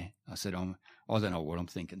said, yeah. I said, I don't know what I'm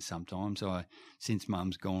thinking sometimes. Since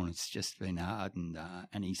Mum's gone, it's just been hard.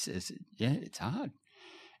 And he says, yeah, it's hard.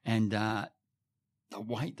 And the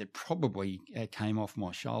weight that probably came off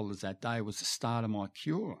my shoulders that day was the start of my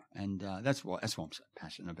cure. And that's why I'm so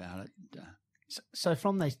passionate about it. So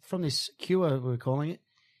from this cure, we're calling it,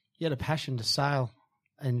 you had a passion to sail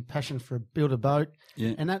and passion for build a boat.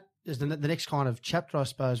 Yeah. And that is the next kind of chapter, I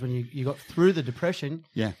suppose, when you got through the depression.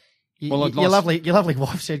 Yeah. Your lovely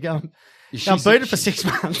wife said, go and beat it for 6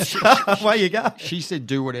 months. Away you go. She said,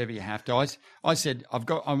 do whatever you have to. I said,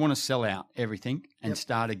 I want to sell out everything and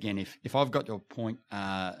start again. If I've got to a point,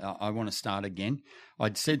 I want to start again.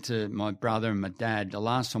 I'd said to my brother and my dad, the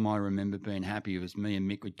last time I remember being happy was me and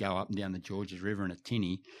Mick would go up and down the Georges River in a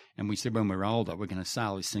tinny, and we said when we're older, we're going to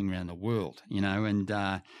sail this thing around the world,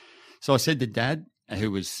 and so I said to Dad, who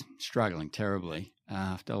was struggling terribly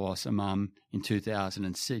after I lost a mum in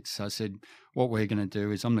 2006, I said, what we're going to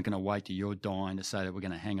do is I'm not going to wait till you're dying to say that we're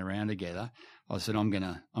going to hang around together. I said, I'm going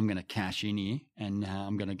to cash in here, and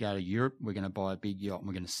I'm going to go to Europe. We're going to buy a big yacht, and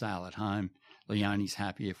we're going to sail at home. Leonie's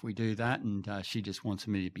happy if we do that, and she just wants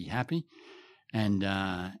me to be happy. And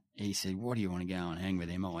he said, what do you want to go and hang with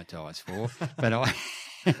them eye ties for?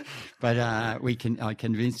 But I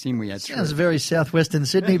convinced him. We had sounds very southwestern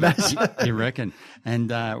Sydney, Baz. You reckon? And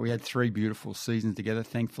we had 3 beautiful seasons together.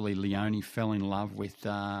 Thankfully, Leonie fell in love with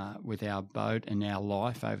our boat and our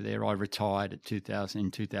life over there. I retired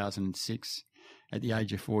in 2006 at the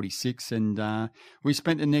age of 46, and we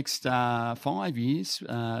spent the next 5 years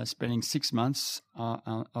spending 6 months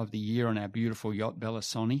of the year on our beautiful yacht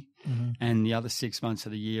Bellasoni, and the other 6 months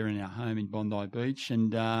of the year in our home in Bondi Beach,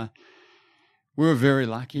 and we were very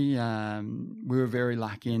lucky. We were very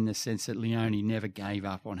lucky in the sense that Leonie never gave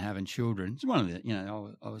up on having children. It's one of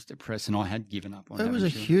the, I was depressed and I had given up on having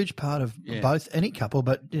children. It was a huge part of both, any couple,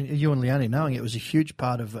 but you and Leonie knowing it was a huge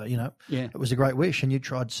part of, it was a great wish, and you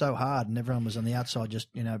tried so hard and everyone was on the outside just,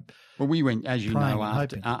 Well, we went, as you know,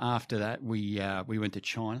 hoping. after that, we went to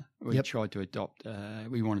China. We tried to adopt,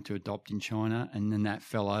 we wanted to adopt in China, and then that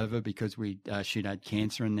fell over because she'd had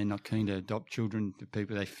cancer and they're not keen to adopt children to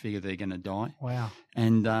people they figure they're going to die. Wow.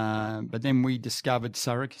 And but then we discovered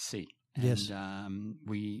surrogacy. Yes. And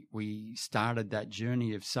we started that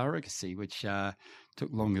journey of surrogacy, which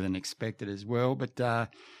took longer than expected as well. But then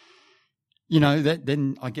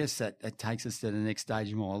I guess that takes us to the next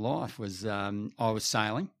stage of my life. Was I was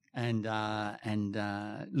sailing, and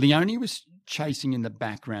Leonie was chasing in the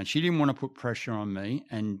background. She didn't want to put pressure on me,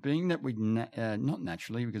 and being that we not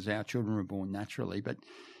naturally, because our children were born naturally, but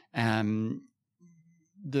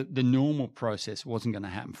the normal process wasn't going to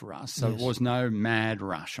happen for us, so Yes. there was no mad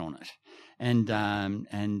rush on it. And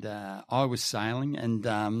I was sailing, and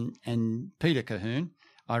Peter Cahoon,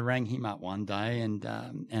 I rang him up one day, and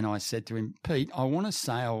I said to him, Pete, I want to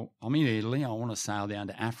sail. I'm in Italy. I want to sail down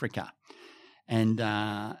to Africa. And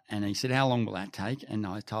he said, how long will that take? And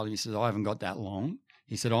I told him, he says, I haven't got that long.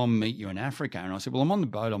 He said, I'll meet you in Africa. And I said, well, I'm on the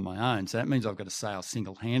boat on my own, so that means I've got to sail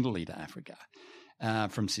single-handedly to Africa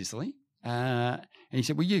from Sicily. And he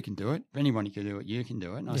said, well, you can do it. If anybody can do it, you can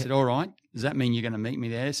do it. And I said, all right, does that mean you're going to meet me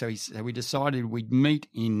there? So we decided we'd meet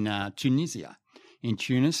in Tunisia, in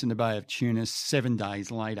Tunis, in the Bay of Tunis, 7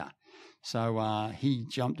 days later. So he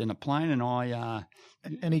jumped in a plane, and I...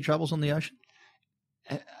 Any troubles on the ocean?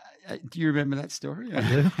 Do you remember that story? I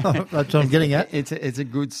do. That's what I'm getting at. It's a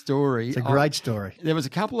good story. It's a great story. There was a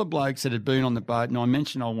couple of blokes that had been on the boat, and I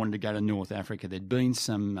mentioned I wanted to go to North Africa. There'd been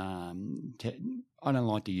some, I don't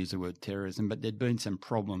like to use the word terrorism, but there'd been some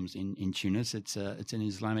problems in Tunis. It's an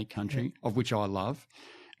Islamic country, of which I love.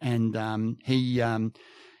 And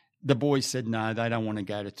the boys said, no, they don't want to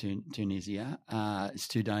go to Tunisia. It's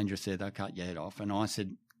too dangerous there. They'll cut your head off. And I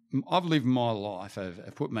said, I've lived my life of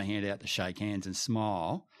put my hand out to shake hands and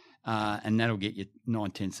smile. And that'll get you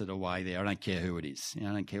 9/10 of the way there. I don't care who it is. I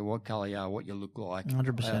don't care what colour you are, what you look like.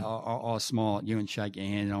 100%. I'll smile at you and shake your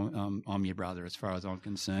hand. I'm your brother as far as I'm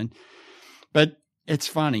concerned. But it's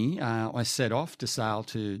funny. I set off to sail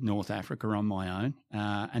to North Africa on my own,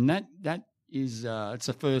 and that is it's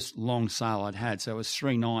the first long sail I'd had. So it was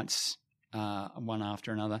 3 nights, one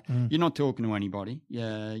after another. You're not talking to anybody.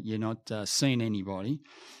 You're not seeing anybody.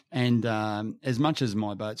 And as much as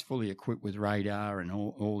my boat's fully equipped with radar and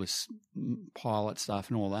all this pilot stuff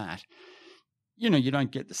and all that, you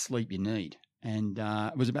don't get the sleep you need. And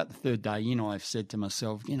it was about the third day in, I've said to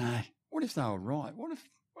myself, what if they were right? What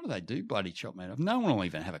do they do, bloody chop me off? No one will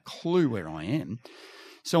even have a clue where I am.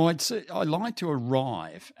 So I like to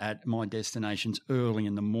arrive at my destinations early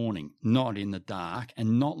in the morning, not in the dark,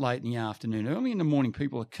 and not late in the afternoon. Early in the morning,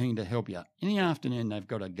 people are keen to help you. In the afternoon, they've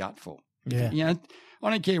got a gutful. Yeah. I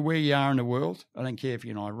don't care where you are in the world. I don't care if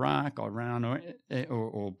you're in Iraq, Iran,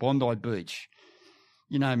 or Bondi Beach.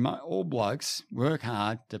 All blokes work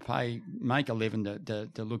hard to make a living to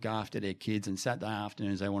look after their kids, and Saturday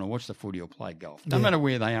afternoons they want to watch the footy or play golf. No matter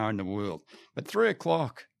where they are in the world. But 3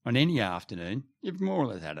 o'clock on any afternoon, you've more or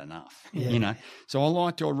less had enough, So I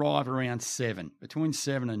like to arrive around 7, between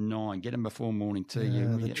 7 and 9, get them before morning tea.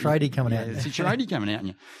 The tradie coming out. It's a tradie coming out.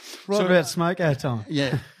 And Right about smoke out time.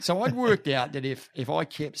 Yeah. So I'd worked out that if I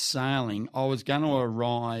kept sailing, I was going to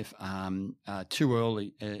arrive too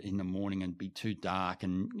early in the morning and be too dark.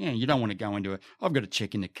 And, you don't want to go into I've got to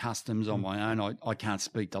check into customs on my own. I can't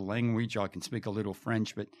speak the language. I can speak a little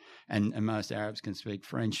French, and most Arabs can speak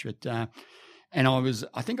French, but... And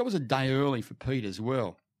I think I was a day early for Pete as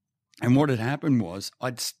well. And what had happened was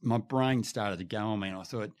my brain started to go on me, and I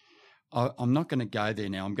thought, I'm not going to go there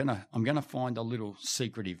now. I'm going to find a little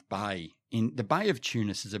secretive bay. In the Bay of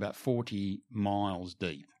Tunis is about 40 miles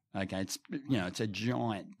deep. Okay, it's it's a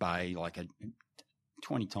giant bay, like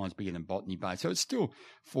 20 times bigger than Botany Bay. So it's still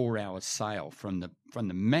 4 hours sail from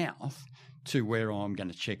the mouth to where I'm going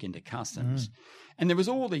to check into customs. And there was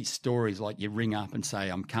all these stories like you ring up and say,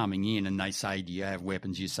 I'm coming in, and they say, do you have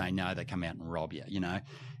weapons? You say, no, they come out and rob you,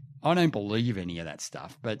 I don't believe any of that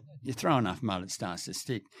stuff, but you throw enough mud, it starts to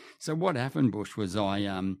stick. So what happened, Bush, was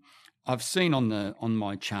I've seen on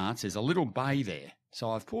my charts there's a little bay there.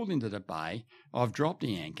 So I've pulled into the bay, I've dropped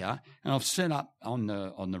the anchor, and I've set up on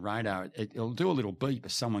the radar. It'll do a little beep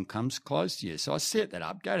if someone comes close to you. So I set that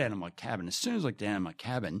up, go down to my cabin. As soon as I get down to my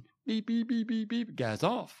cabin, beep, beep, beep, beep, beep, it goes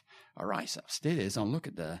off. I race upstairs. I look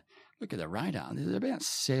at the radar. There's about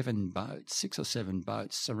 6 or 7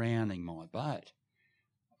 boats surrounding my boat.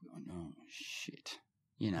 I'm going, oh shit!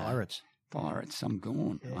 Pirates. I'm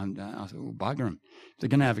gone. Yeah. I thought, well, bugger them. If they're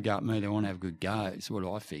going to have a go at me, they want to have a good go. Is what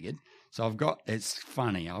I figured. So it's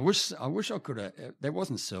funny. I wish I could have. There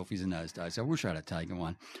wasn't selfies in those days. I wish I'd have taken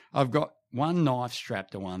one. I've got one knife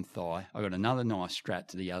strapped to one thigh. I've got another knife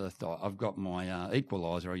strapped to the other thigh. I've got my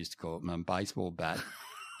equalizer, I used to call it, my baseball bat.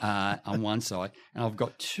 On one side, and I've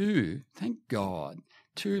got 2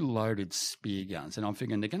 loaded spear guns, and I'm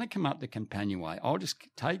figuring they're going to come up the companionway. I'll just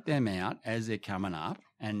take them out as they're coming up,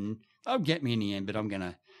 and they'll get me in the end, but I'm going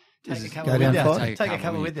to take a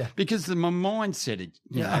couple with you. Because my mindset had,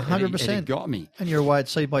 100%. It had got me. And you're away at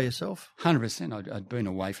sea by yourself? 100%. I'd been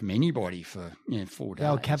away from anybody for 4 days. The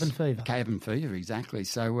old cabin fever. Cabin fever, exactly.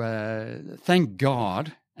 So thank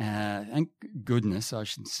God. Thank goodness, I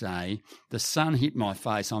should say, the sun hit my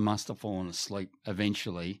face. I must have fallen asleep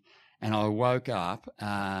eventually, and I woke up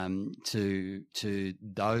to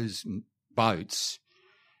those boats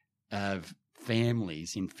of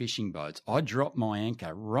families in fishing boats. I dropped my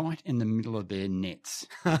anchor right in the middle of their nets.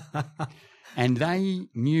 And they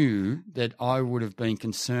knew that I would have been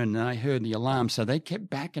concerned, and they heard the alarm, so they kept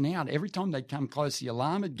backing out. Every time they'd come close, the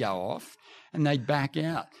alarm would go off, and they'd back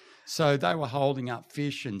out. So they were holding up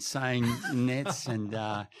fish and saying nets, and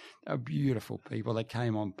they were beautiful people. They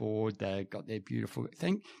came on board. They got their beautiful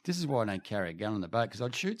thing. This is why I don't carry a gun on the boat, because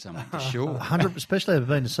I'd shoot someone for sure. 100%, especially if I've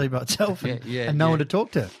been to sea by itself and no one to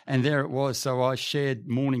talk to. And there it was. So I shared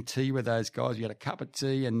morning tea with those guys. We had a cup of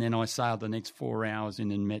tea, and then I sailed the next 4 hours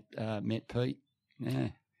in and met Pete. Yeah.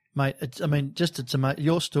 Mate, it's amazing.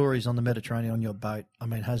 Your stories on the Mediterranean on your boat,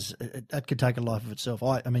 that could take a life of itself.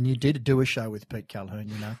 You did do a show with Pete Calhoun,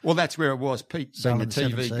 you know. Well, that's where it was. Pete, being a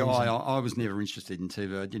Seven TV Seas, guy, I was never interested in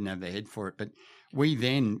TV. I didn't have the head for it. But we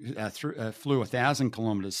then flew 1,000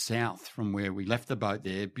 kilometres south from where we left the boat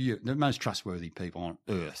there. The most trustworthy people on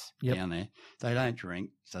earth down there. They don't drink,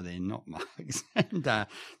 so they're not mugs. And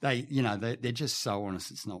they're just so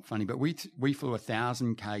honest, it's not funny. But we flew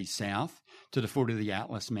 1,000 k's south to the foot of the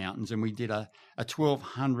Atlas Mountains, and we did a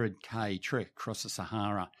 1,200 k trek across the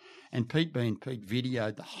Sahara. And Pete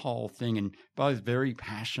videoed the whole thing, and both very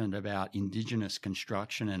passionate about Indigenous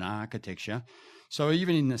construction and architecture. So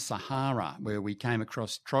even in the Sahara, where we came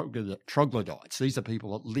across troglodytes, these are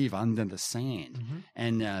people that live under the sand,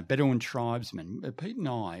 and Bedouin tribesmen. Pete and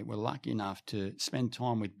I were lucky enough to spend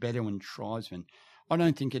time with Bedouin tribesmen. I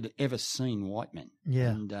don't think I'd ever seen white men.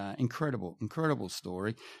 Yeah. And incredible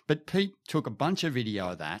story. But Pete took a bunch of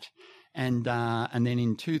video of that, and then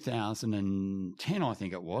in 2010, I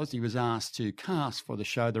think it was, he was asked to cast for the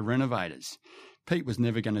show The Renovators. Pete was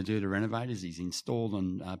never going to do The Renovators. He's installed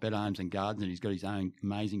on Better Homes and Gardens, and he's got his own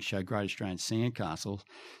amazing show, Great Australian Sandcastles.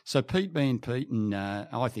 So Pete being Pete, and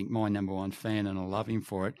I think my number one fan, and I love him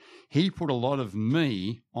for it, he put a lot of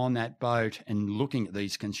me on that boat and looking at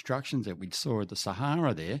these constructions that we saw at the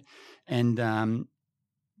Sahara there. And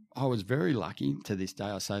I was very lucky, to this day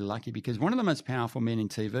I say lucky, because one of the most powerful men in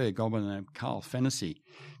TV, a guy by the name of Carl Fennessy,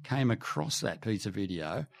 came across that piece of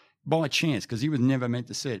video by chance, because he was never meant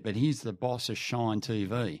to see it, but he's the boss of Shine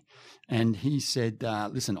TV. And he said,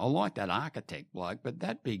 listen, I like that architect bloke, but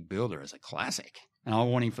that big builder is a classic, and I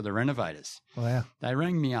want him for The Renovators. Wow. They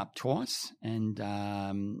rang me up twice, and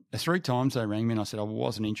 3 times they rang me, and I said I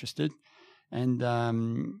wasn't interested. And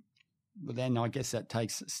but then I guess that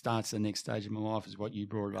starts the next stage of my life, is what you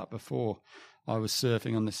brought up before. I was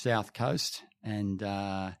surfing on the south coast and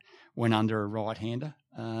went under a right-hander,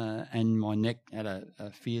 and my neck had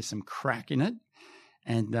a fearsome crack in it.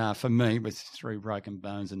 And for me, with 3 broken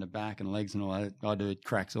bones in the back and legs and all that, I do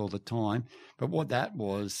cracks all the time. But what that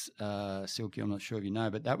was, Silky, I'm not sure if you know,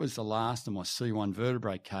 but that was the last of my C1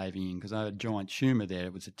 vertebrae caving in, because I had a giant tumour there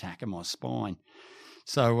that was attacking my spine.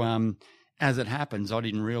 So as it happens, I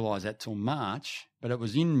didn't realise that till March, but it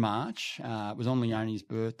was in March. It was on Leonie's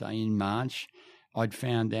birthday in March. I'd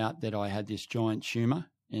found out that I had this giant tumour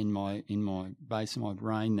in my base of my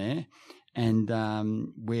brain there. And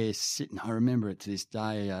we're sitting, I remember it to this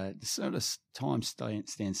day, the sort of time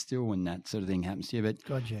stands still when that sort of thing happens to you. But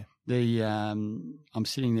gotcha. I'm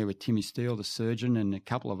sitting there with Timmy Steele, the surgeon, and a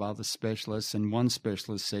couple of other specialists, and one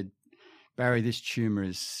specialist said, Barry, this tumour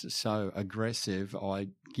is so aggressive, I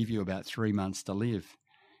give you about 3 months to live.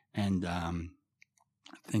 And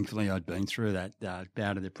thankfully I'd been through that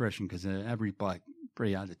bout of depression, because every bloke,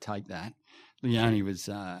 pretty hard to take that. Leonie was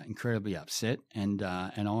incredibly upset, and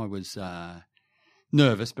I was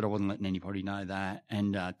nervous, but I wasn't letting anybody know that.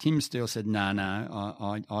 And Tim Steele said, no,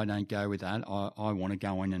 I don't go with that. I want to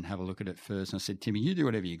go in and have a look at it first. And I said, Timmy, you do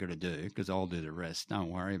whatever you got to do, because I'll do the rest.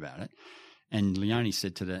 Don't worry about it. And Leonie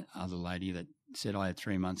said to the other lady that said I had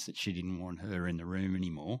 3 months that she didn't want her in the room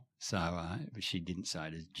anymore. So, but she didn't say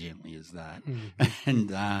it as gently as that, and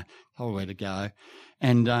told her to go.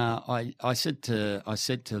 And I said to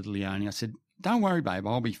Leonie, I said, don't worry, babe,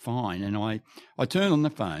 I'll be fine. And I turned on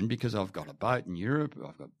the phone, because I've got a boat in Europe,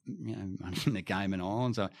 I've got money in the Cayman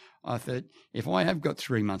Islands. I thought, if I have got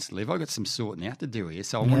 3 months to live, I've got some sorting out to do here.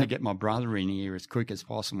 So I want to get my brother in here as quick as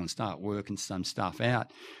possible and start working some stuff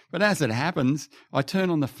out. But as it happens, I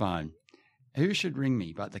turn on the phone. Who should ring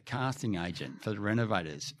me but the casting agent for The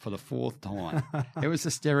Renovators for the 4th time? It was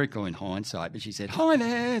hysterical in hindsight, but she said, hi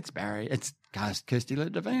there, it's Barry. It's Kirsty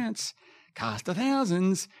Devance. Cast of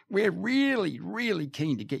Thousands. We're really, really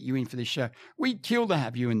keen to get you in for this show. We'd kill to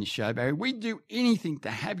have you in the show, Barry. We'd do anything to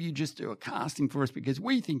have you just do a casting for us, because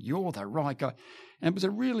we think you're the right guy. And it was a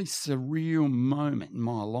really surreal moment in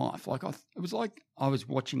my life. It was like I was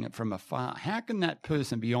watching it from afar. How can that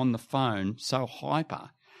person be on the phone so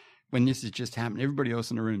hyper when this has just happened? Everybody else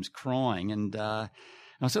in the room's crying. And I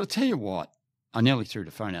said, I'll tell you what, I nearly threw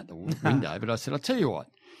the phone out the window, but I said, I'll tell you what,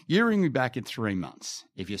 you ring me back in 3 months.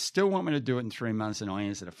 If you still want me to do it in 3 months and I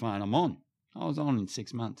answer the phone, I'm on. I was on in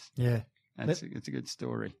 6 months. Yeah. It's a good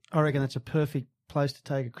story. I reckon that's a perfect place to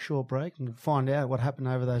take a short break and find out what happened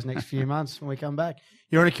over those next few months when we come back.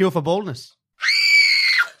 You're on A Cure for Baldness.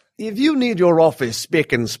 If you need your office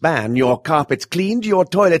spick and span, your carpets cleaned, your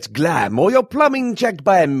toilets glam, or your plumbing checked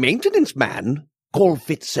by a maintenance man, call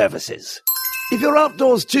Fit Services. If your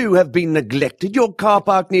outdoors too have been neglected, your car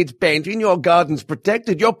park needs painting, your garden's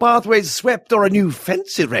protected, your pathways swept, or a new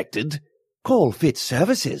fence erected, call Fit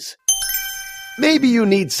Services. Maybe you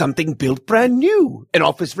need something built brand new, an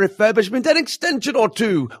office refurbishment, an extension or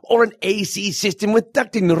two, or an AC system with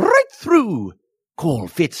ducting right through. Call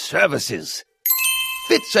Fit Services.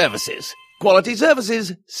 Fit Services. Quality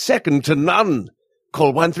services, second to none.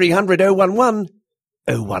 Call 1300-011-011.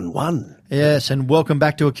 Yes, and welcome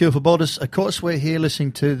back to A Cure for Baldness. Of course, we're here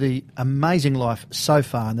listening to the amazing life so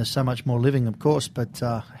far, and there's so much more living, of course, but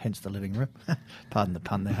hence the living room. Pardon the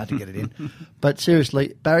pun there, had to get it in. But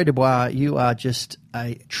seriously, Barry Dubois, you are just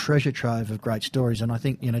a treasure trove of great stories, and I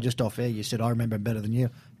think, just off air you said, I remember better than you.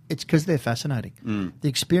 It's because they're fascinating. The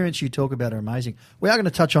experience you talk about are amazing. We are going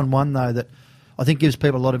to touch on one, though, that I think gives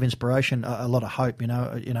people a lot of inspiration, a lot of hope.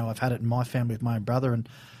 I've had it in my family with my own brother, and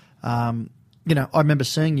I remember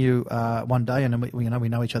seeing you one day, and we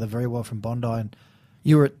know each other very well from Bondi, and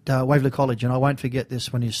you were at Waverley College, and I won't forget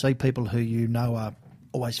this when you see people who are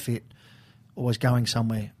always fit, always going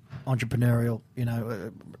somewhere, entrepreneurial.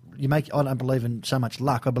 I don't believe in so much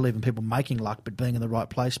luck. I believe in people making luck, but being in the right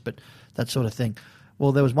place, but that sort of thing.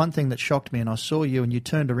 Well, there was one thing that shocked me, and I saw you, and you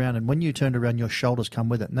turned around, and when you turned around, your shoulders come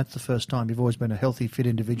with it, and that's the first time. You've always been a healthy, fit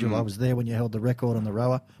individual. I was there when you held the record on the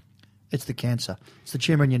rower. It's the cancer. It's the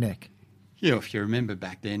tumour in your neck. Yeah, if you remember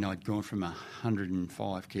back then, I'd gone from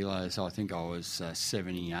 105 kilos. I think I was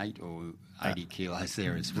 78 or 80 kilos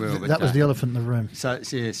there as well. But, that was the elephant in the room. So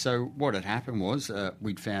what had happened was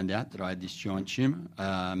we'd found out that I had this giant tumour.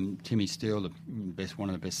 Timmy Steele, one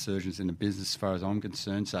of the best surgeons in the business as far as I'm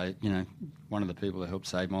concerned, so, one of the people that helped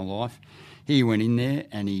save my life, he went in there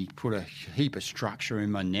and he put a heap of structure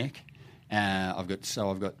in my neck. I've got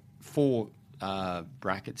 4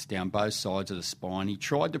 brackets down both sides of the spine. He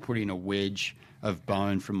tried to put in a wedge of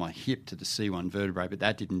bone from my hip to the C1 vertebrae, but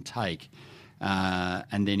that didn't take.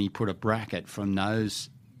 And then he put a bracket from those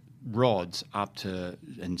rods up to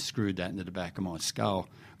and screwed that into the back of my skull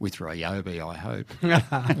with Ryobi, I hope.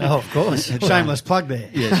 Oh, of course. Shameless plug there.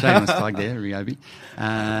 Yeah, shameless plug there, Ryobi.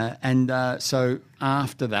 So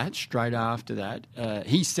straight after that,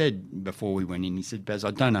 he said before we went in, he said, Baz, I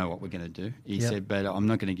don't know what we're going to do. He said, but I'm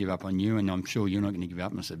not going to give up on you, and I'm sure you're not going to give up.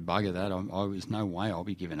 And I said, bugger that. I was no way I'll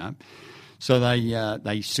be giving up. So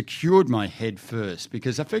they secured my head first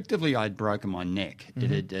because effectively I'd broken my neck.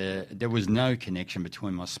 Mm-hmm. There was no connection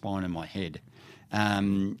between my spine and my head.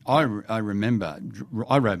 I remember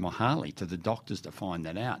I rode my Harley to the doctors to find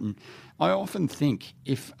that out, and I often think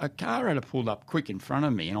if a car had pulled up quick in front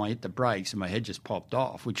of me and I hit the brakes and my head just popped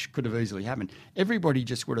off, which could have easily happened, everybody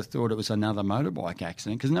just would have thought it was another motorbike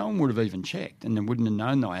accident because no one would have even checked and they wouldn't have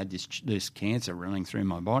known that I had this cancer running through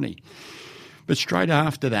my body. But straight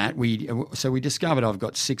after that, we discovered I've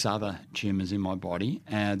got 6 other tumours in my body.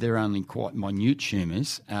 They're only quite minute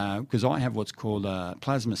tumours because I have what's called a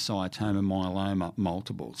plasmacytoma myeloma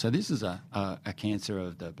multiple. So this is a cancer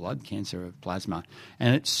of the blood, cancer of plasma,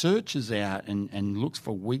 and it searches out and looks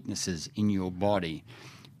for weaknesses in your body.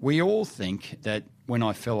 We all think that when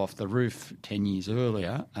I fell off the roof 10 years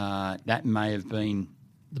earlier, that may have been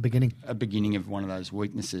a beginning of one of those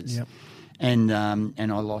weaknesses. Yep. And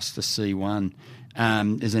I lost the C1.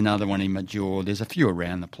 There's another one in my jaw. There's a few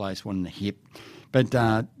around the place, one in the hip. But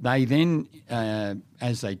they then,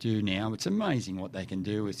 as they do now, it's amazing what they can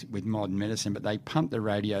do with modern medicine, but they pump the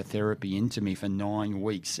radiotherapy into me for 9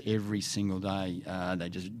 weeks every single day. They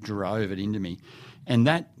just drove it into me. And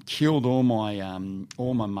that killed all my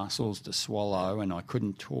muscles to swallow, and I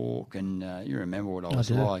couldn't talk. And you remember what I was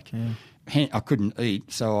like. Yeah. I couldn't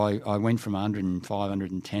eat, so I went from 105,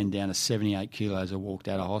 110 down to 78 kilos. I walked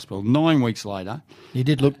out of hospital. 9 weeks later. You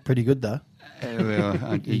did look pretty good, though.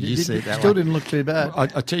 You see it that still way. Didn't look too bad.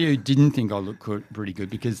 I tell you, didn't think I looked pretty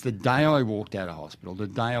good because the day I walked out of hospital, the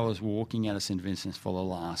day I was walking out of St Vincent's for the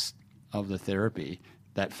last of the therapy,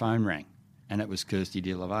 that phone rang. And it was Kirsty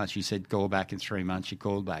de Lavard. She said, call back in 3 months. She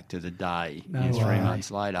called back to the day 3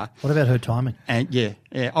 months later. What about her timing? And yeah,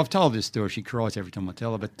 I've told this story. She cries every time I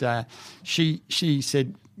tell her. But she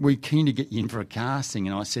said, we're keen to get you in for a casting.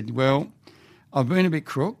 And I said, well, I've been a bit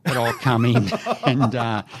crook, but I'll come in.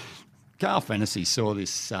 And Carl Fantasy saw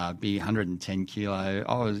this big 110 kilo.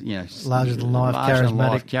 I was, larger than life, larger than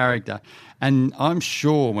life charismatic character, and I'm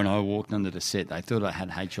sure when I walked onto the set, they thought I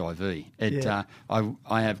had HIV.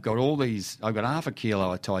 I have got all these. I've got half a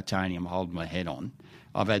kilo of titanium holding my head on.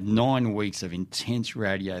 I've had 9 weeks of intense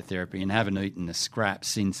radiotherapy and haven't eaten a scrap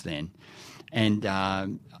since then. And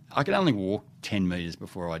I could only walk 10 metres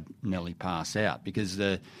before I'd nearly pass out because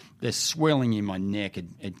the swelling in my neck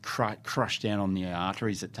had crushed down on the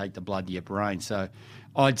arteries that take the blood to your brain. So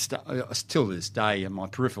still to this day, my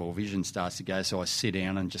peripheral vision starts to go, so I sit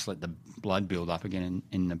down and just let the blood build up again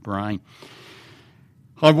in the brain.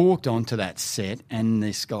 I walked onto that set, and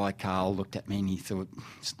this guy, Carl, looked at me and he thought,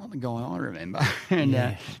 it's not the guy I remember.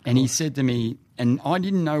 And he said to me, and I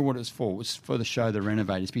didn't know what it was for. It was for the show The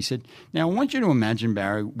Renovators. But he said, now I want you to imagine,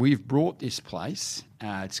 Barry, we've brought this place.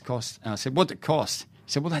 It's cost. And I said, what's it cost?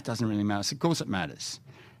 He said, well, that doesn't really matter. I said, of course it matters.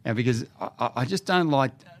 Because I just don't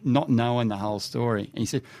like not knowing the whole story. And he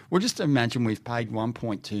said, well, just imagine we've paid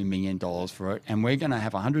 $1.2 million for it, and we're going to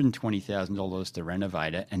have $120,000 to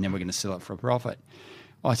renovate it, and then we're going to sell it for a profit.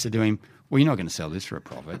 I said to him, well, you're not going to sell this for a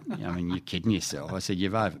profit. I mean, you're kidding yourself. I said,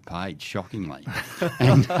 you've overpaid, shockingly.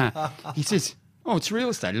 And he says, oh, it's real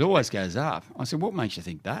estate. It always goes up. I said, what makes you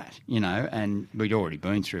think that? And we'd already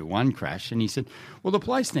been through one crash. And he said, well, the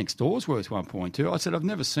place next door's worth 1.2. I said, I've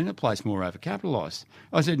never seen a place more overcapitalised.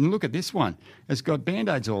 I said, and look at this one. It's got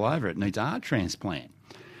Band-Aids all over it. It needs a heart transplant.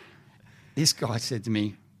 This guy said to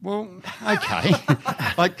me, well, okay,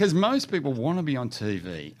 because most people want to be on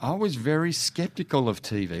TV. I was very sceptical of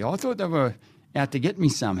TV. I thought they were out to get me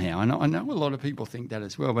somehow. And I know a lot of people think that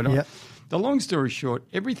as well. But the long story short,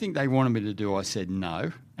 everything they wanted me to do, I said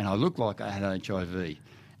no, and I looked like I had HIV.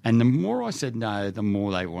 And the more I said no, the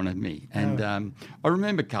more they wanted me. And I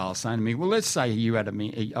remember Carl saying to me, well, let's say I had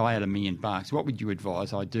 $1 million. What would you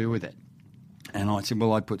advise I do with it? And I said,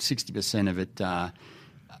 well, I'd put 60% of it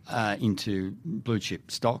into blue chip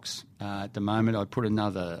stocks. At the moment, I'd put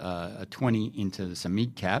another 20 into some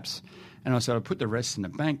mid caps, and I said I'd put the rest in the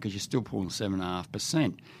bank because you're still pulling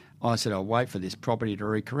 7.5%. I said I'll wait for this property to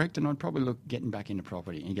recorrect, and I'd probably look getting back into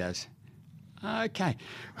property. And he goes, okay,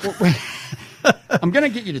 well, I'm going to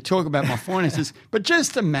get you to talk about my finances, but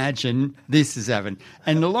just imagine this is happened.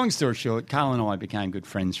 And the long story short, Carl and I became good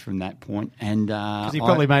friends from that point. And because he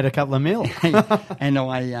probably made a couple of mil. And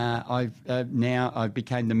I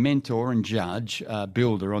became the mentor and judge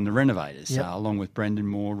builder on The Renovators, along with Brendan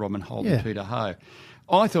Moore, Robin Holt, and Peter Ho.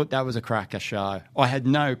 I thought that was a cracker show. I had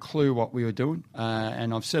no clue what we were doing,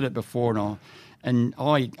 and I've said it before, and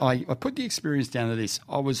I put the experience down to this.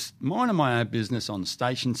 I was minding my own business on the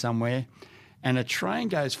station somewhere, and a train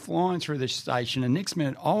goes flying through the station, and next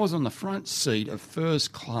minute I was on the front seat of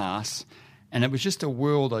first class, and it was just a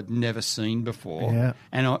world I'd never seen before. Yeah.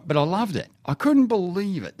 But I loved it. I couldn't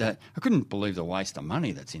believe it. I couldn't believe the waste of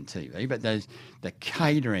money that's in TV, but the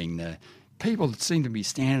catering, the people that seemed to be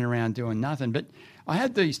standing around doing nothing. But I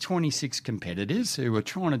had these 26 competitors who were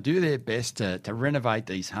trying to do their best to renovate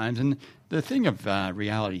these homes. And the thing of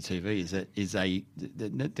reality TV is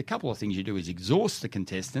the couple of things you do is exhaust the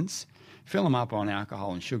contestants, fill them up on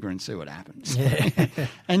alcohol and sugar, and see what happens. Yeah.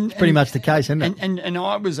 It's pretty much the case, isn't it? And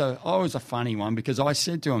I was a funny one because I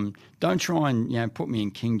said to them, don't try and put me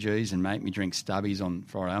in King G's and make me drink stubbies on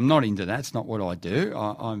Friday. I'm not into that. It's not what I do.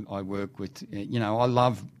 I work with, I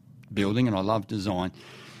love building and I love design.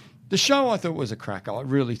 The show I thought was a cracker. I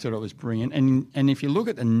really thought it was brilliant. And if you look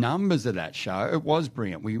at the numbers of that show, it was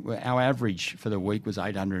brilliant. Our average for the week was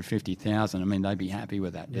 850,000. I mean, they'd be happy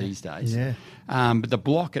with that these days. Yeah. But the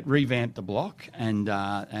block, it revamped the block, and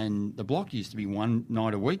the block used to be one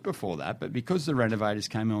night a week before that. But because the renovators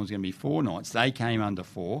came in, it was going to be 4 nights. They came under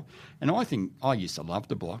 4. And I used to love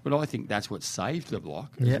the block, but I think that's what saved the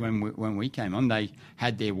block. Yep. When we came on, they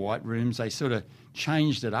had their white rooms. They sort of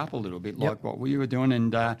changed it up a little bit, like what we were doing,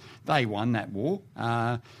 and they won that war.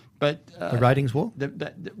 But the ratings war,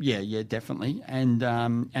 yeah, definitely. And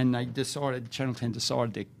they decided, Channel 10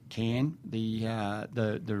 decided to can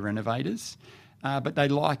the renovators, but they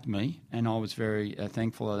liked me, and I was very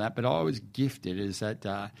thankful of that. But I was gifted is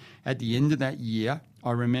that at the end of that year,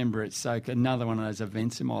 I remember it so another one of those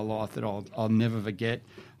events in my life that I'll never forget.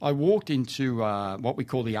 I walked into what we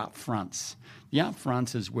call the upfronts. The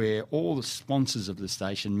upfronts is where all the sponsors of the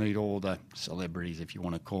station meet all the celebrities, if you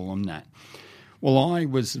want to call them that. Well, I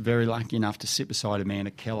was very lucky enough to sit beside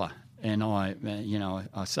Amanda Keller, and I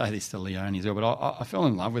say this to Leonie as well, but I fell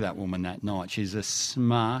in love with that woman that night. She's the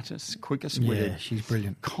smartest, quickest witted, she's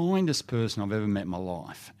brilliant, kindest person I've ever met in my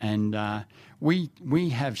life, and we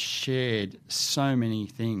have shared so many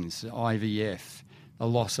things: IVF, the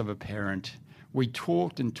loss of a parent. we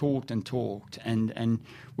talked and talked and talked, and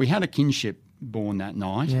we had a kinship born that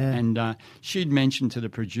night. Yeah. And she'd mentioned to the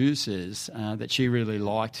producers that she really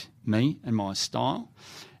liked me and my style.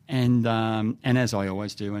 And as I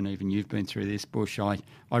always do, and even you've been through this, Bush, I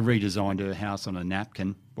redesigned her house on a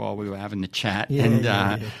napkin while we were having the chat. And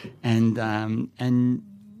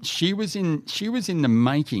she was in the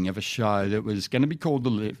making of a show that was going to be called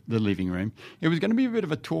The Living Room. It was going to be a bit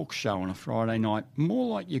of a talk show on a Friday night,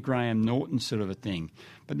 more like your Graham Norton sort of a thing.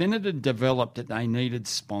 But then it had developed that they needed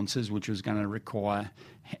sponsors, which was going to require,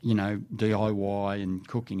 DIY and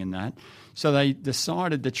cooking and that. So they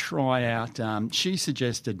decided to try out. She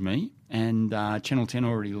suggested me, and Channel 10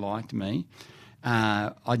 already liked me.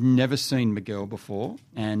 I'd never seen Miguel before,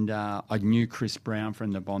 and I knew Chris Brown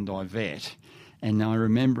from the Bondi Vet. And I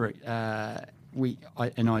remember it. I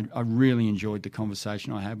really enjoyed the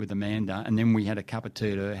conversation I had with Amanda, and then we had a cup of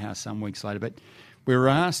tea at her house some weeks later. But we were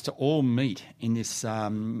asked to all meet in this,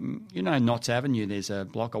 Knott's Avenue. There's a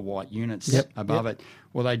block of white units above it.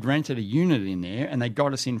 Well, they'd rented a unit in there, and they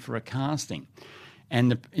got us in for a casting.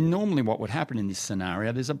 And normally what would happen in this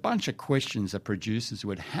scenario, there's a bunch of questions that producers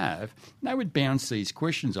would have. They would bounce these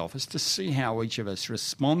questions off us to see how each of us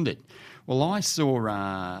responded. Well, I saw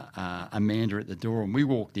Amanda at the door, and we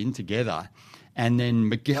walked in together. And then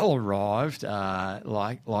Miguel arrived,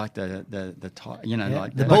 like a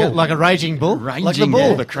raging bull, like the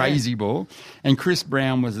bull, the crazy bull. And Chris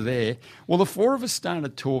Brown was there. Well, the four of us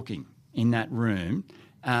started talking in that room.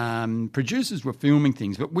 Producers were filming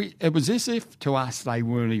things, but it was as if to us they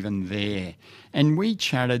weren't even there. And we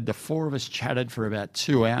chatted, the four of us chatted for about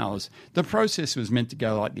 2 hours. The process was meant to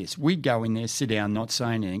go like this. We'd go in there, sit down, not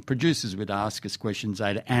say anything. Producers would ask us questions,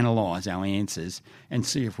 they'd analyse our answers and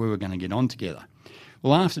see if we were going to get on together.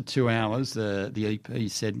 Well, after 2 hours, the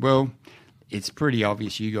EP said, well, it's pretty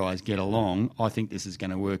obvious you guys get along. I think this is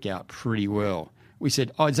going to work out pretty well. We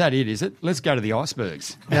said, is that it, is it? Let's go to the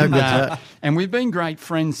icebergs. And we've been great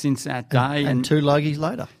friends since that day. And 2 logies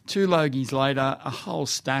later. 2 logies later, a whole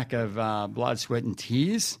stack of blood, sweat and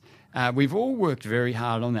tears. We've all worked very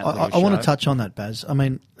hard on that little show. I want to touch on that, Baz. I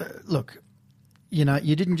mean, look,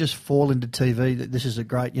 you didn't just fall into TV. This is a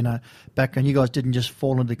great, background. You guys didn't just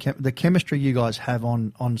fall into the chemistry you guys have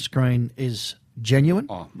on screen is genuine.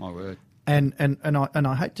 Oh, my word. And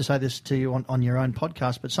I hate to say this to you on your own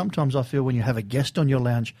podcast, but sometimes I feel when you have a guest on your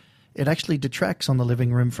lounge, it actually detracts on the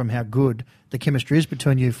living room from how good the chemistry is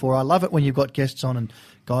between you four. I love it when you've got guests on and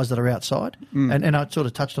guys that are outside, and I sort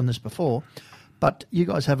of touched on this before, but you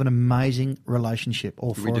guys have an amazing relationship,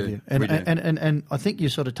 all four of you. And I think you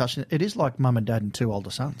sort of touched on it. It is like mum and dad and 2 older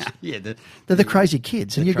sons. Yeah. They're the crazy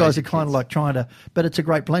kids, and you guys are kind of like trying to, but it's a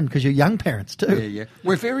great blend because you're young parents too. Yeah.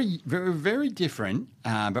 We're very, very, very different,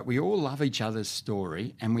 but we all love each other's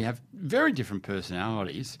story, and we have very different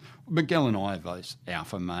personalities. Miguel and I are both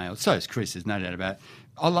alpha males. So is Chris, there's no doubt about it.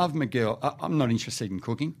 I love Miguel. I'm not interested in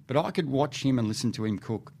cooking, but I could watch him and listen to him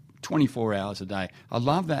cook 24 hours a day. I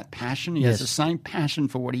love that passion. He has the same passion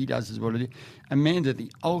for what he does as what I do. Amanda,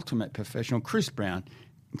 the ultimate professional. Chris Brown,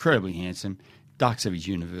 incredibly handsome, ducks of his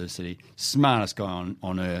university, smartest guy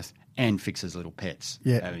on earth, and fixes little pets.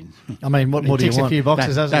 Yeah. I mean what do you ticks want? a few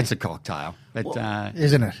boxes, doesn't That's a cocktail. But,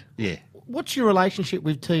 isn't it? Yeah. What's your relationship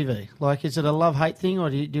with TV? Like, is it a love-hate thing,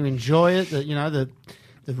 or do you enjoy it? The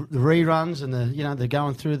reruns and the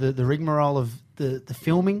going through the rigmarole of the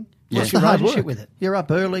filming. What's your relationship with it? You're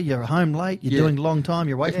up early, you're home late, you're doing long time,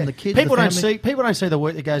 you're away from the kids. People don't see the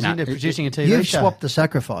work that goes into producing a TV show. You've swapped the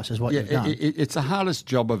sacrifice, is what you've done. It's the hardest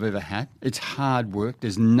job I've ever had. It's hard work.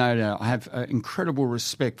 There's no doubt. I have incredible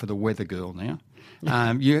respect for the weather girl now.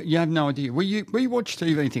 You have no idea. We watch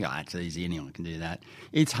TV and think, it's easy, anyone can do that.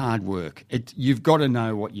 It's hard work. You've got to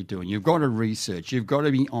know what you're doing. You've got to research. You've got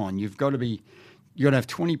to be on. You've got to have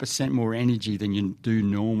 20% more energy than you do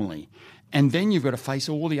normally. And then you've got to face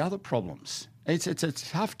all the other problems. It's a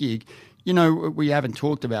tough gig. We haven't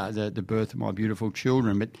talked about the birth of my beautiful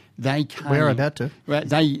children, but they came. We're about to.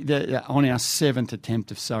 They on our 7th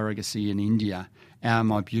attempt of surrogacy in India,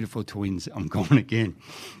 my beautiful twins, I'm gone again.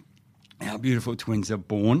 Our beautiful twins are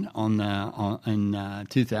born in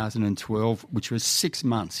 2012, which was 6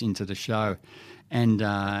 months into the show. And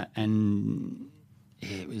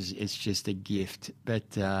it's just a gift.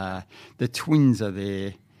 But the twins are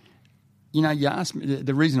there. You asked me.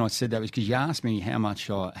 The reason I said that was because you asked me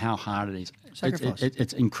how hard it is. Sacrifice.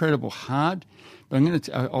 It's incredible hard. But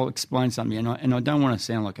I'll explain something, and I don't want to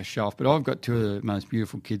sound like a show-off, but I've got 2 of the most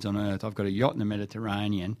beautiful kids on earth. I've got a yacht in the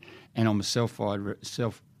Mediterranean, and I'm a self-funded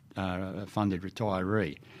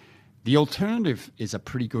retiree. The alternative is a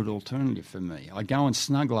pretty good alternative for me. I go and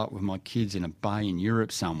snuggle up with my kids in a bay in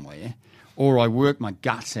Europe somewhere, or I work my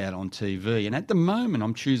guts out on TV. And at the moment,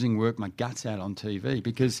 I'm choosing work my guts out on TV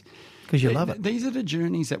because you love it. These are the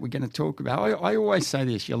journeys that we're going to talk about. I always say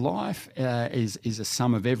this, your life is a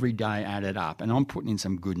sum of every day added up, and I'm putting in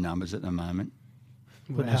some good numbers at the moment.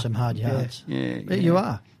 Putting in some hard yards. Yeah. You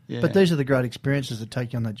are. Yeah. But these are the great experiences that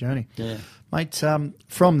take you on that journey. Yeah. Mate,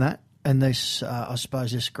 from that and this, I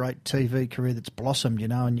suppose, this great TV career that's blossomed,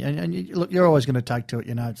 and you, look, you're always going to take to it,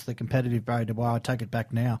 it's the competitive Barry Dubois. I take it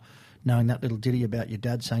back now, knowing that little ditty about your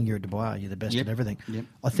dad saying you're a Dubois, you're the best at everything. Yep.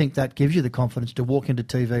 I think that gives you the confidence to walk into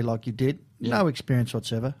TV like you did, no experience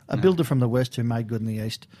whatsoever. A builder from the West who made good in the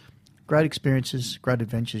East. Great experiences, great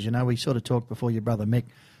adventures. We sort of talked before your brother Mick,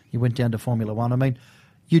 you went down to Formula One. I mean,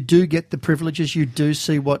 you do get the privileges. You do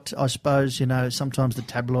see what, I suppose, sometimes the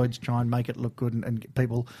tabloids try and make it look good and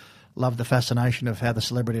people love the fascination of how the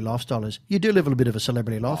celebrity lifestyle is. You do live a little bit of a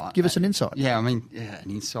celebrity life. Give us an insight. Yeah, I mean, an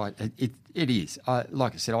insight. It is.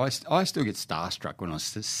 Like I said, I still get starstruck when I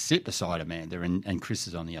sit beside Amanda and Chris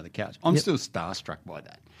is on the other couch. I'm still starstruck by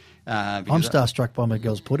that. I'm starstruck by my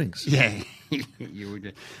girls' puddings. Yeah, you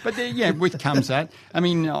would. But with comes that. I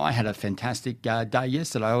mean, I had a fantastic day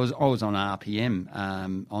yesterday. I was on RPM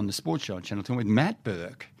on the Sports Show on Channel 10 with Matt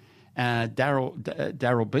Burke.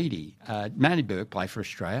 Daryl Beattie. Matty Burke played for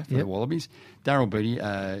Australia for the Wallabies. Daryl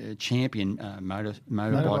Beattie, champion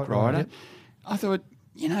motorbike rider. Yep. I thought,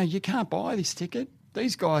 you can't buy this ticket.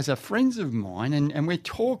 These guys are friends of mine, and we're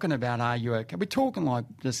talking about Are You OK? We're talking like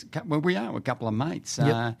just, we are a couple of mates.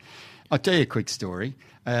 Yep. I'll tell you a quick story.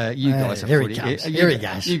 You guys are footy. Here he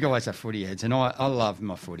goes. You guys are footy heads, and I love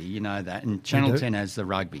my footy. You know that. And Channel 10 has the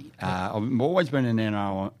rugby. I've always been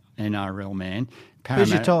an NRL man.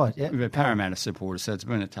 Who's your tie? Yeah. Parramatta supporter, so it's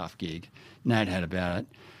been a tough gig. Nat had about it.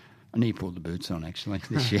 I need to pull the boots on, actually,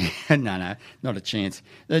 this year. No, not a chance.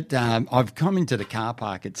 I've come into the car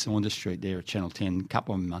park at Saunders Street there at Channel 10 a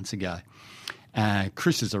couple of months ago.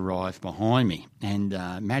 Chris has arrived behind me, and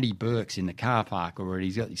Matty Burke's in the car park already.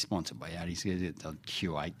 He's got his sponsored by out. He's got the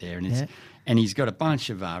Q8 there, and he's got a bunch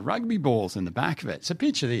of rugby balls in the back of it. So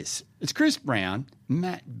picture this. It's Chris Brown,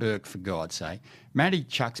 Matt Burke, for God's sake. Matty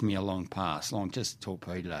chucks me a long pass, just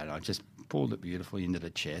torpedoed it. I just pulled it beautifully into the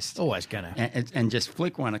chest. Always going to. And just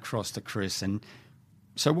flick one across to Chris. And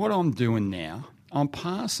so what I'm doing now, I'm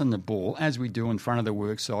passing the ball, as we do in front of the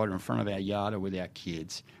worksite or in front of our yard or with our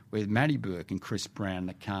kids, with Matty Burke and Chris Brown in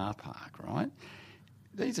the car park, right?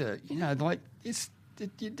 These are, I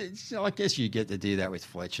guess you get to do that with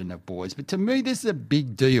Fletcher and the boys, but to me, this is a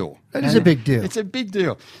big deal. It is a big deal. It's a big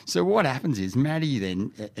deal. So what happens is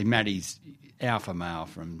Matty's alpha male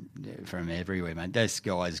from everywhere, mate. This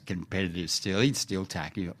guy's competitive still. He'd still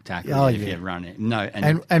tackle you if you run it. No,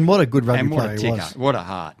 and what a good rugby player he was. What a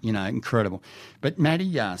heart, incredible. But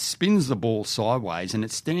Matty spins the ball sideways and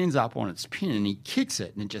it stands up on its pin and he kicks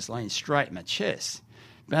it and it just lands straight in my chest.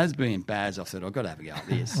 Baz being Baz, I thought, I've got to have a go at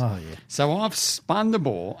this. So I've spun the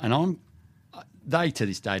ball and they to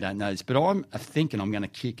this day don't know this, but I'm thinking I'm going to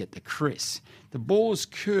kick it to Chris. The ball is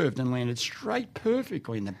curved and landed straight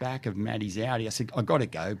perfectly in the back of Matty's Audi. I said, I've got to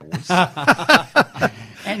go, boys.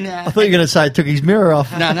 And I thought you were going to say it took his mirror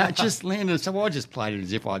off. No, it just landed. So I just played it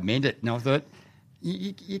as if I meant it. And I thought,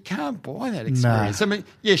 you can't buy that experience. No. I mean,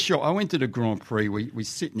 yeah, sure. I went to the Grand Prix. We're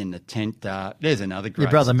sitting in the tent. There's another great...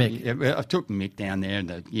 Your brother Mick. I took Mick down there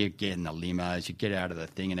and you get in the limos, you get out of the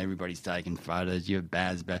thing and everybody's taking photos. You're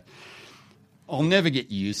Baz, but... I'll never get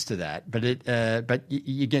used to that, but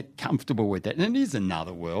you get comfortable with it, and it is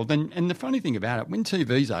another world. And the funny thing about it, when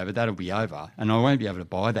TV's over, that'll be over, and I won't be able to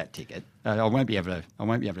buy that ticket. I won't be able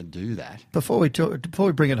to do that. Before we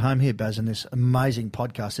bring it home here, Baz, in this amazing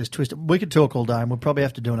podcast, this twist, we could talk all day, and we'll probably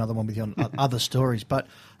have to do another one with you on other stories. And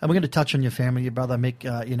we're going to touch on your family, your brother Mick,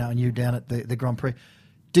 and you down at the Grand Prix.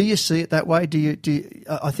 Do you see it that way? Do you?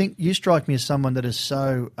 I think you strike me as someone that is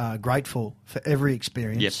so grateful for every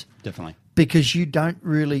experience. Yes, definitely. Because you don't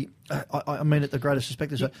really, I mean it the greatest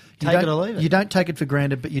respect. Take it or leave it. You don't take it for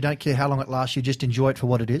granted, but you don't care how long it lasts. You just enjoy it for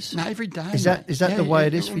what it is. No, every day. Is that the way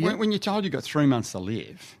it is for you? When you're told you've got 3 months to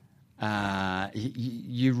live,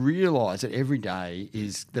 you realise that every day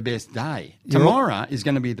is the best day. Tomorrow is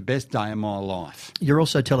going to be the best day of my life. You're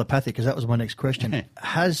also telepathic, because that was my next question.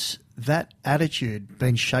 Has that attitude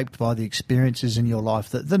been shaped by the experiences in your life?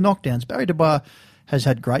 The knockdowns. Barry Dubois has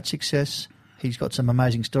had great success. He's got some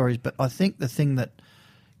amazing stories, but I think the thing that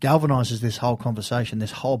galvanises this whole conversation,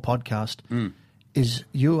 this whole podcast, is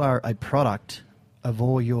you are a product of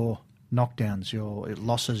all your knockdowns, your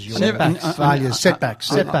losses, your Setbacks. failures,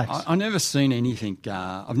 setbacks. I've never seen anything.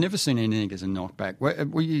 I've never seen anything as a knockback.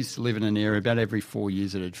 We used to live in an area about every 4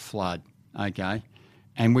 years it'd flood. Okay,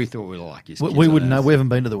 and we thought we were the luckiest. We wouldn't know. We haven't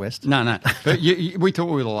been to the West. No. But we thought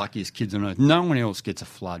we were the luckiest kids on earth. No one else gets a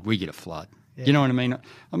flood. We get a flood. Yeah. You know what I mean?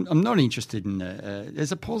 I'm not interested in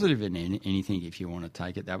there's a positive in anything if you want to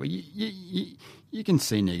take it that way. You can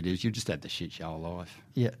see negatives. You just have the shit show of life.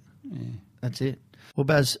 Yeah, that's it. Well,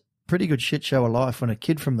 Baz, pretty good shit show of life when a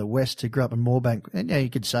kid from the West who grew up in Moorebank, and you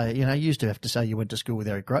could say, you used to have to say you went to school with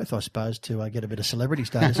Eric Growth, I suppose, to get a bit of celebrity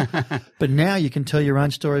status. But now you can tell your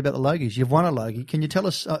own story about the Logies. You've won a Logie. Can you tell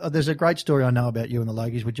us? There's a great story I know about you and the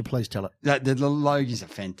Logies. Would you please tell it? The Logies are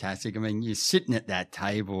fantastic. I mean, you're sitting at that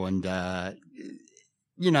table and,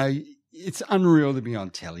 it's unreal to be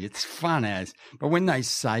on telly. It's fun as. But when they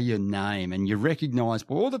say your name and you recognise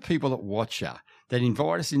all the people that watch you, that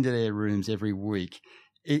invite us into their rooms every week,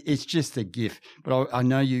 it's just a gift. But I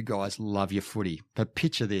know you guys love your footy. But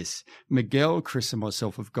picture this. Miguel, Chris and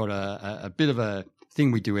myself have got a bit of a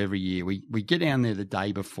thing we do every year. We get down there the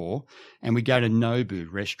day before and we go to Nobu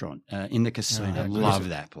restaurant in the casino. Love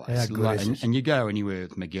that place. And you go anywhere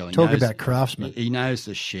with Miguel. Talk about craftsman. He knows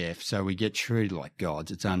the chef, so we get treated like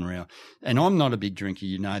gods. It's unreal. And I'm not a big drinker,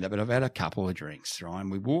 you know that, but I've had a couple of drinks, right?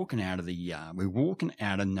 And we're walking out of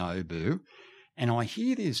Nobu. And I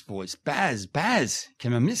hear this voice, Baz,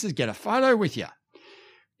 can my missus get a photo with you?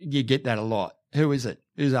 You get that a lot. Who is it?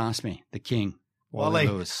 Who's asked me? The King, Wally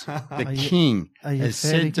Lewis. The King has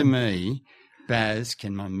said to me, Baz,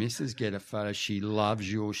 can my missus get a photo? She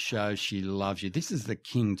loves your show. She loves you. This is the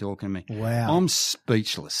King talking to me. Wow. I'm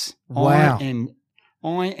speechless. Wow.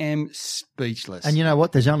 I am speechless. And you know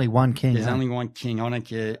what? There's only one King. There's only one King. I don't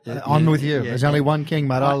care. I'm with you. There's only one King,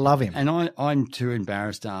 mate. I love him. And I'm too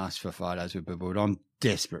embarrassed to ask for photos with people, but I'm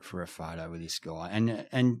desperate for a photo with this guy.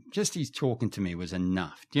 And just his talking to me was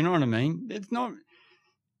enough. Do you know what I mean?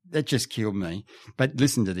 That just killed me. But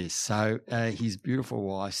listen to this. So his beautiful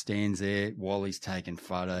wife stands there while he's taking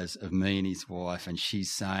photos of me and his wife, and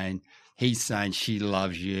he's saying she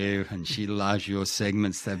loves you and she loves your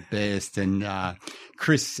segments the best. And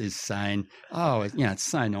Chris is saying, it's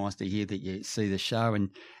so nice to hear that you see the show.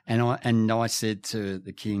 And I said to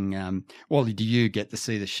the King, Wally, do you get to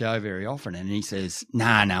see the show very often? And he says,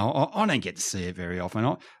 no, I don't get to see it very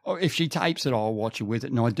often. If she tapes it, I'll watch it with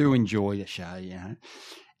it. And I do enjoy the show,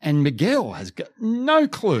 And Miguel has got no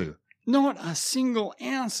clue, not a single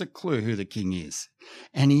ounce of clue who the King is.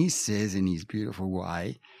 And he says in his beautiful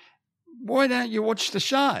way, why don't you watch the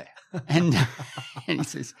show? And he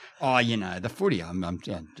says, the footy. I'm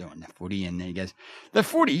doing the footy. And then he goes, the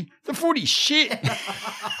footy shit.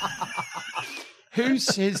 Who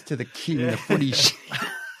says to the King the footy shit?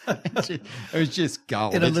 It was just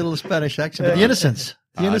gold. In a little Spanish accent. But the innocence.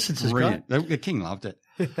 The innocence is great. The King loved it.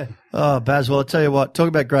 Oh, Baz, well, I'll tell you what, talk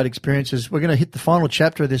about great experiences. We're going to hit the final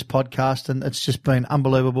chapter of this podcast, and it's just been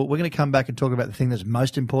unbelievable. We're going to come back and talk about the thing that's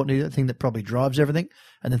most important to you, the thing that probably drives everything,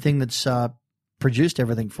 and the thing that's produced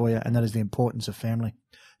everything for you, and that is the importance of family.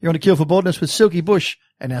 You're on A Cure for Baldness with Silky Bush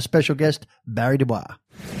and our special guest, Barry Dubois.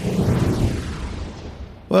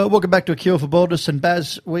 Well, welcome back to A Cure for Baldness, and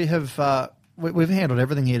Baz, we have... We've handled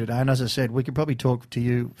everything here today, and as I said, we could probably talk to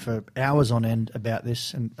you for hours on end about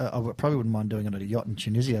this, and I probably wouldn't mind doing it at a yacht in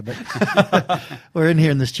Tunisia, but we're in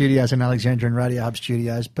here in the studios in Alexandria and Radio Hub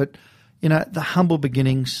studios. But, the humble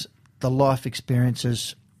beginnings, the life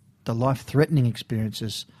experiences, the life-threatening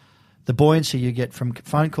experiences, the buoyancy you get from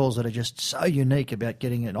phone calls that are just so unique about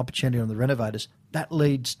getting an opportunity on the renovators, that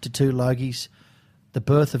leads to 2 Logies, the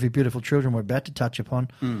birth of your beautiful children we're about to touch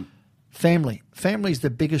upon. Family is the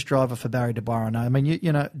biggest driver for Barry Dubois, I know. I mean,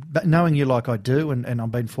 knowing you like I do, and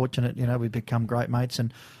I've been fortunate, we've become great mates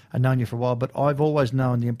and I've known you for a while, but I've always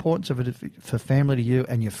known the importance of it for family to you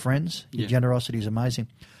and your friends. Your generosity is amazing.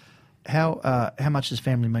 How much does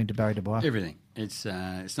family mean to Barry Dubois? Everything. It's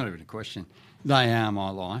not even a question. They are my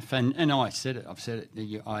life, and I've said it.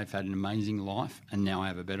 I've had an amazing life, and now I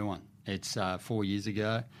have a better one. It's 4 years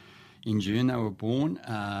ago. In June, they were born.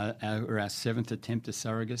 Our 7th attempt at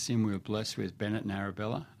surrogacy, and we were blessed with Bennett and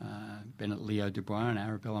Arabella, Bennett Leo Dubois and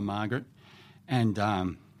Arabella Margaret, and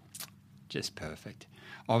just perfect.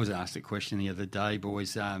 I was asked a question the other day,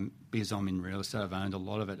 boys, because I'm in real estate, I've owned a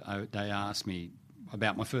lot of it. They asked me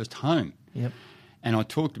about my first home. Yep. And I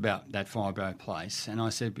talked about that Fibro place, and I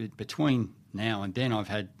said between now and then I've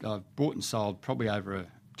bought and sold probably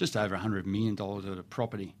just over $100 million worth of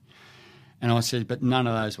property. And I said, but none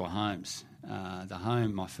of those were homes.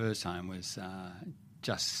 My first home was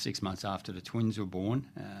just 6 months after the twins were born.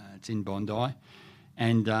 It's in Bondi,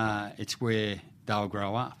 and it's where they'll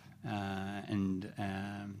grow up. And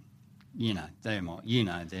they're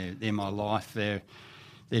my life. They're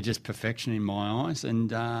just perfection in my eyes,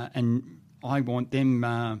 and I want them.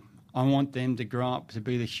 I want them to grow up to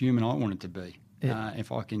be the human I wanted to be.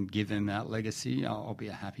 If I can give them that legacy, I'll be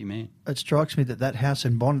a happy man. It strikes me that house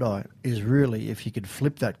in Bondi is really, if you could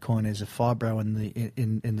flip that coin, as a fibro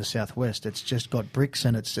in the southwest. It's just got bricks,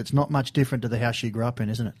 and it's not much different to the house you grew up in,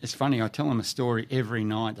 isn't it? It's funny. I tell them a story every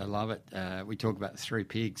night. I love it. We talk about the three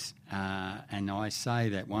pigs, and I say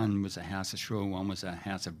that one was a house of straw, one was a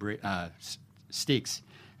house of sticks,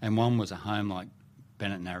 and one was a home like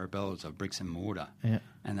Bennett and Arabella's of bricks and mortar. Yeah.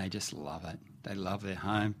 And they just love it. They love their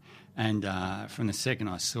home. And from the second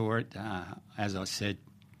I saw it, as I said,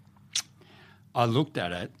 I looked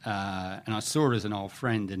at it and I saw it as an old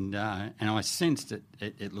friend, and I sensed that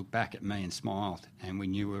it looked back at me and smiled, and we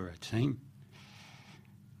knew we were a team.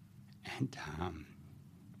 And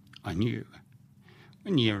I knew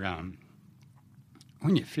when you're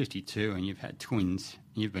 52 and you've had twins,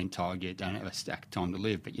 and you've been told you don't have a stack of time to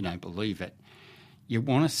live, but you don't believe it, you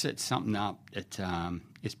want to set something up that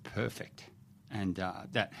is perfect. And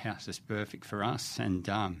that house is perfect for us, and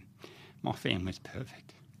my family's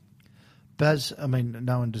perfect. Baz, I mean,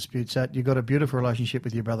 no one disputes that. You've got a beautiful relationship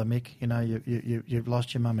with your brother Mick. You've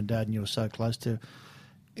lost your mum and dad, and you were so close to,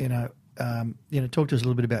 talk to us a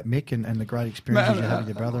little bit about Mick and the great experiences you had with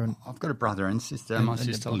your brother. And I've got a brother and sister. My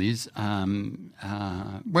sister Liz.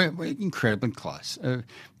 We're incredibly close.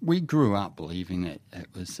 We grew up believing that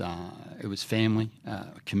it was family,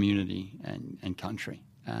 community, and country.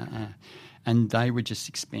 And they were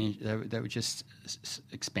just they were just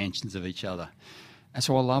expansions of each other. And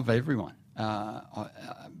so I love everyone.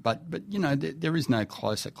 But there is no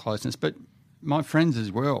closeness. But my friends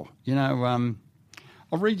as well.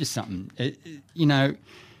 I'll read you something.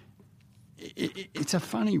 It's a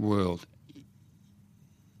funny world.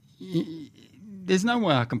 There's no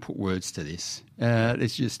way I can put words to this.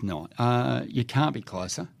 It's just not. You can't be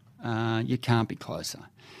closer. You can't be closer.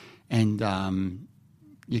 And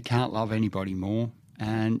you can't love anybody more,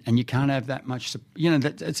 and you can't have that much.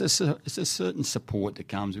 It's a certain support that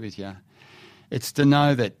comes with you. It's to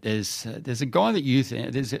know that there's a guy that you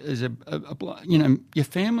think there's your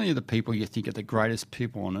family are the people you think are the greatest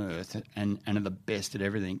people on earth and are the best at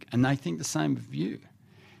everything, and they think the same of you.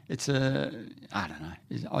 It's I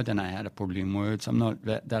don't know how to put it in words. I'm not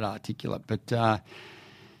that articulate, but.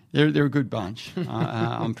 They're a good bunch.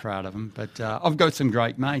 I'm proud of them. But I've got some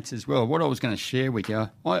great mates as well. What I was going to share with you,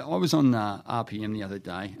 I was on RPM the other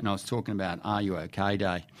day, and I was talking about Are You OK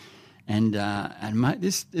Day, and mate,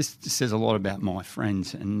 this says a lot about my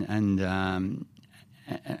friends, and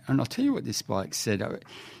I'll tell you what this bloke said.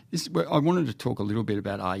 I wanted to talk a little bit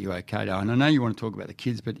about Are You OK Day, and I know you want to talk about the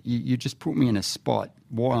kids, but you just put me in a spot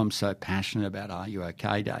why I'm so passionate about Are You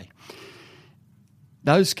OK Day.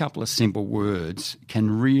 Those couple of simple words can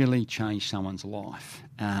really change someone's life.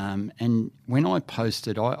 And when I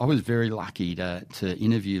posted, I was very lucky to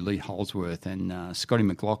interview Lee Holdsworth and Scotty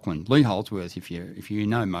McLaughlin. Lee Holdsworth, if you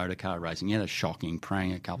know motorcar racing, he had a shocking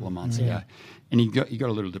prang a couple of months ago, and he got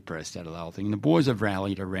a little depressed out of the whole thing. And the boys have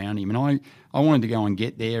rallied around him, and I wanted to go and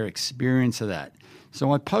get their experience of that.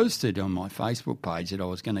 So I posted on my Facebook page that I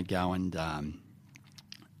was going to go and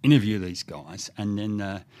interview these guys, and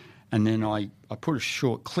then I put a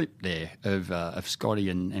short clip there of Scotty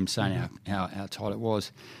and him saying how tight it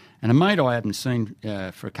was. And a mate I haven't seen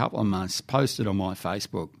for a couple of months posted on my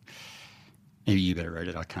Facebook, maybe you better read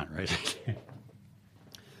it, I can't read it.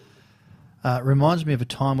 Reminds me of a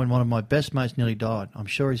time when one of my best mates nearly died. I'm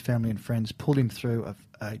sure his family and friends pulled him through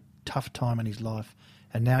a tough time in his life,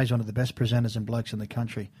 and now he's one of the best presenters and blokes in the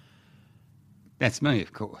country. That's me,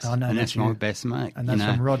 of course. I know, and that's my best mate. And that's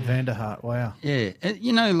from Rod Vanderhart. Wow. Yeah.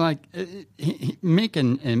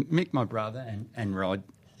 Mick, my brother, and Rod,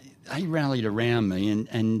 they rallied around me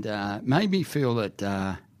and made me feel that,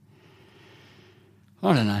 I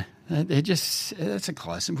don't know, that's a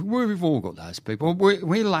close. We've all got those people.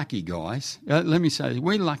 We're lucky, guys. Let me say,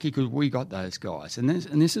 we're lucky because we got those guys. And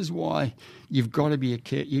this is why you've got to be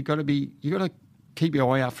you've got to keep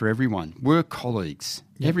your eye out for everyone. Work colleagues,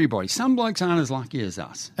 everybody. Some blokes aren't as lucky as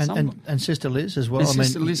us. And Sister Liz as well. And I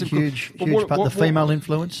Sister mean, Liz, huge part, the female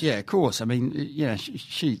influence. Yeah, of course. I mean,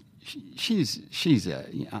 she's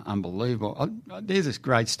unbelievable. There's this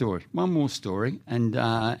great story. One more story, and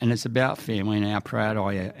it's about family and how proud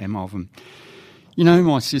I am of them.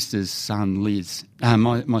 My sister's son, Liz,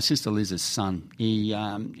 my sister Liz's son, he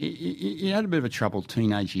had a bit of a troubled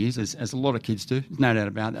teenage years, as a lot of kids do. There's no doubt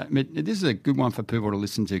about that. But this is a good one for people to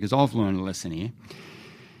listen to because I've learned a lesson here.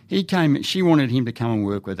 She wanted him to come and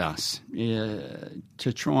work with us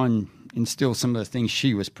to try and instill some of the things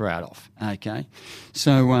she was proud of. Okay,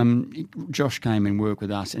 so Josh came and worked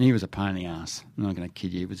with us, and he was a pain in the ass. I'm not going to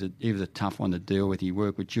kid you. He was a tough one to deal with. He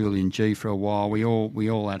worked with Julian G for a while. We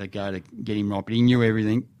all had to go to get him right, but he knew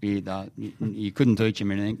everything. You couldn't teach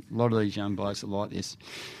him anything. A lot of these young blokes are like this.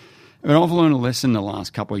 But I've learned a lesson the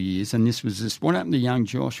last couple of years, and this was this. What happened to young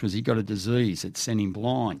Josh was he got a disease that sent him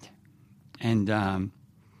blind, and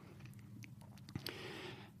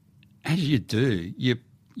as you do,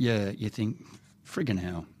 you think, friggin'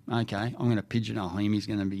 hell, okay, I'm going to pigeonhole him. He's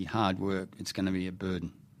going to be hard work. It's going to be a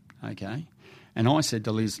burden, okay? And I said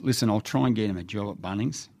to Liz, listen, I'll try and get him a job at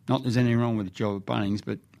Bunnings. Not there's anything wrong with a job at Bunnings,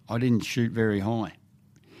 but I didn't shoot very high.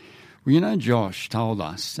 Well, you know, Josh told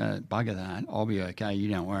us, bugger that, I'll be okay, you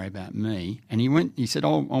don't worry about me. And he said, I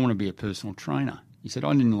want to be a personal trainer. He said,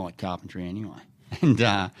 I didn't like carpentry anyway.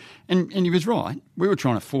 And he was right. We were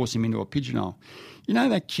trying to force him into a pigeonhole. You know,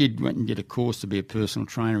 that kid went and did a course to be a personal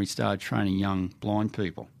trainer. He started training young blind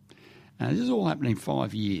people. This has all happened in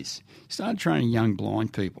 5 years. He started training young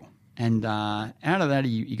blind people. And out of that,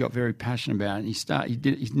 he got very passionate about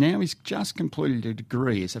it. Now he's just completed a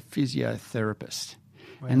degree as a physiotherapist.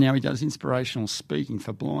 Wow. And now he does inspirational speaking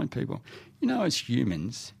for blind people. You know, as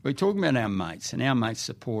humans, we're talking about our mates, and our mates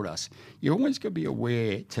support us. You always got to be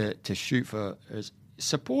aware to shoot for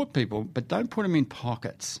support people, but don't put them in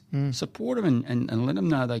pockets. Support them and let them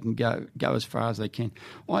know they can go as far as they can.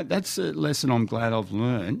 That's a lesson I'm glad I've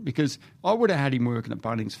learned, because I would have had him working at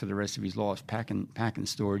Bunnings for the rest of his life, packing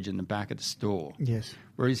storage in the back of the store. Yes.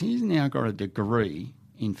 Whereas he's now got a degree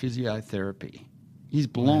in physiotherapy. He's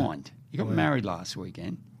blind. Wow. He got married last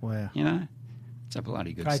weekend. Wow. You know, it's a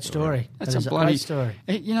bloody good great story. That's a bloody great story.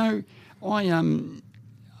 You know,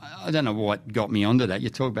 I don't know what got me onto that. You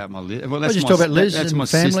talk about my Liz. Well, that's just talk about Liz that's and my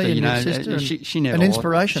family sister. and You know, your sister she never and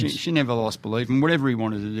inspiration. She never lost belief, and whatever he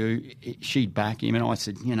wanted to do, she'd back him. And I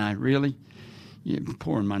said, you know, really, you're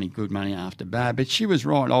pouring good money after bad. But she was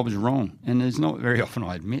right. I was wrong, and there's not very often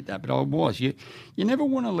I admit that, but I was. You never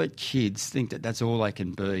want to let kids think that that's all they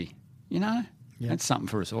can be. You know, that's something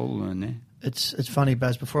for us all to learn there. It's funny,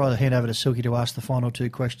 Baz, before I hand over to Silky to ask the final two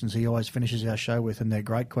questions he always finishes our show with, and they're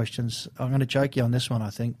great questions, I'm going to choke you on this one, I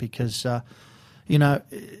think, because, you know,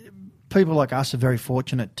 people like us are very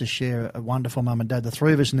fortunate to share a wonderful mum and dad. The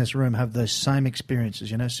three of us in this room have those same experiences.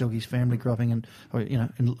 You know, Silky's family grew up in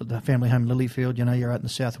the family home in Lilyfield. You know, you're out in the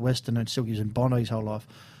southwest, and Silky's in Bondi his whole life.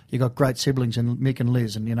 You got great siblings in Mick and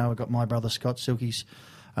Liz, and, you know, I've got my brother Scott, Silky's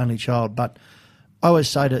only child. But I always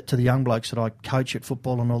say to the young blokes that I coach at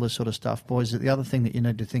football and all this sort of stuff, boys, that the other thing that you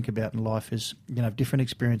need to think about in life is, you know, different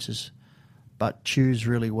experiences, but choose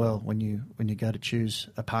really well when you go to choose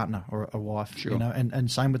a partner or a wife. Sure. You know,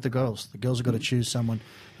 and same with the girls. The girls have got to choose someone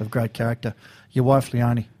of great character. Your wife,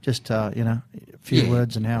 Leonie, just, you know, a few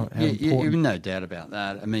words and how important. No doubt about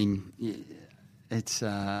that. I mean, it's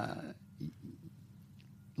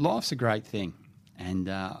life's a great thing. And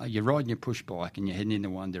you're riding your push bike and you're heading in the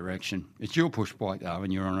one direction. It's your push bike, though,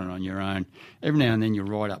 and you're on it on your own. Every now and then you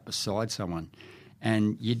ride up beside someone.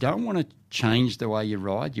 And you don't want to change the way you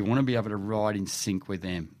ride. You want to be able to ride in sync with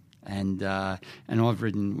them. And I've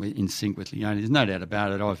ridden in sync with Leonie. There's no doubt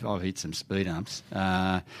about it. I've hit some speed humps.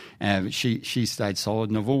 She stayed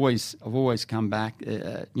solid, and I've always come back,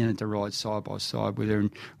 you know, to ride side by side with her.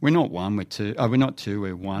 And we're not one, we're two. We're not two,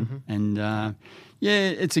 we're one. Mm-hmm. And yeah,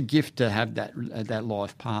 it's a gift to have that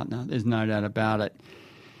life partner. There's no doubt about it.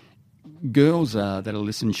 Girls that are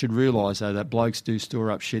listening should realise, though, that blokes do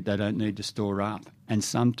store up shit they don't need to store up, and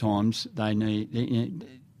sometimes they need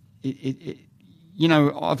it. You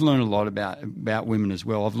know, I've learned a lot about women as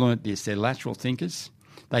well. I've learned this: they're lateral thinkers.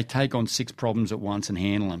 They take on 6 problems at once and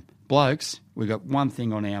handle them. Blokes, we've got one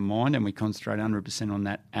thing on our mind and we concentrate 100% on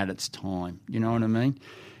that at its time. You know what I mean?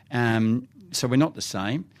 So we're not the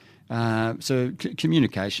same. So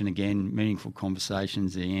communication, again, meaningful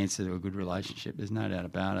conversations, the answer to a good relationship. There's no doubt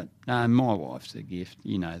about it. My wife's a gift,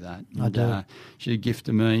 you know that. I do. She's a gift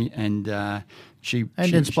to me, and she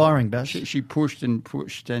inspiring, Baz. She pushed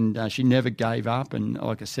and she never gave up. And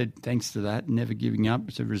like I said, thanks to that, never giving up,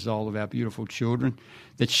 it's a result of our beautiful children.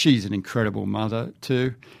 That she's an incredible mother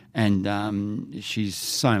too. And she's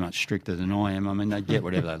so much stricter than I am. I mean, they get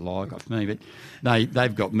whatever they like off me, but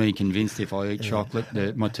they've got me convinced if I eat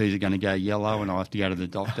chocolate, my teeth are going to go yellow and I have to go to the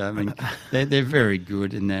doctor. I mean, they're very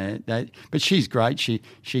good, and but she's great. She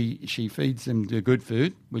feeds them the good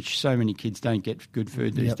food, which so many kids don't get good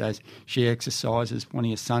food these days. She exercises,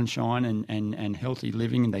 plenty of sunshine and healthy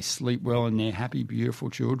living, and they sleep well, and they're happy, beautiful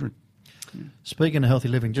children. Speaking of healthy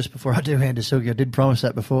living, just before I do hand to Silky, I did promise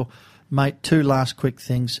that before. Mate, two last quick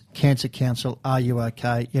things. Cancer Council, are you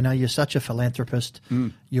okay? You know, you're such a philanthropist.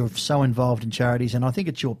 You're so involved in charities, and I think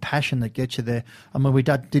it's your passion that gets you there. I mean, we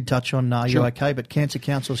did touch on Are You Okay, but Cancer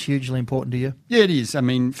Council is hugely important to you. Yeah, it is. I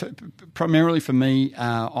mean, primarily for me,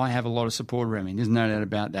 I have a lot of support around me. There's no doubt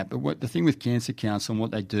about that. But the thing with Cancer Council and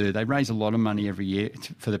what they do, they raise a lot of money every year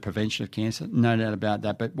for the prevention of cancer. No doubt about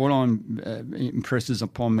that. But what impresses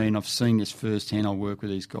upon me, and I've seen this firsthand, I work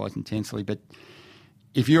with these guys intensely, but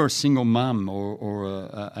if you're a single mum or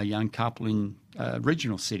a young couple in a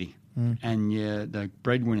regional city and the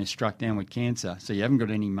breadwinner struck down with cancer, so you haven't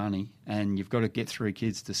got any money and you've got to get 3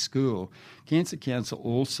 kids to school, Cancer Council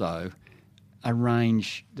also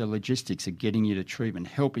arrange the logistics of getting you to treatment,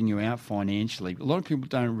 helping you out financially. A lot of people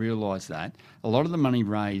don't realise that. A lot of the money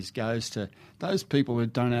raised goes to those people who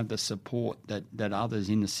don't have the support that others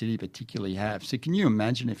in the city particularly have. So can you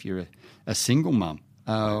imagine if you're a single mum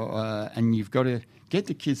and you've got to get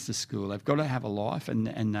the kids to school, they've got to have a life,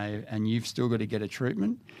 and you've still got to get a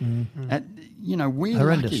treatment. You know, we're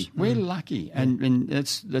Horrendous. lucky. We're lucky, and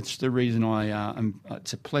that's the reason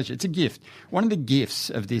it's a pleasure. It's a gift. One of the gifts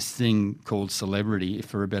of this thing called celebrity,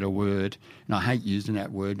 for a better word, and I hate using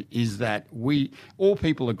that word, is that all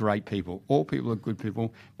people are great people, all people are good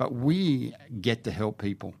people, but we get to help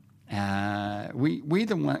people. We're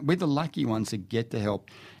the lucky ones that get to help,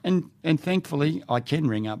 and thankfully I can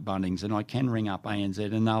ring up Bunnings and I can ring up ANZ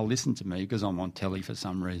and they'll listen to me because I'm on telly for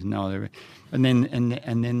some reason. And then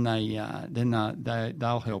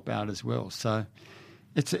they'll help out as well. So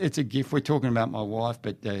it's a gift. We're talking about my wife,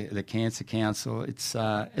 but the Cancer Council, it's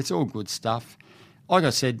all good stuff. Like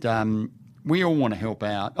I said, we all want to help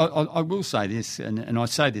out. I will say this, and I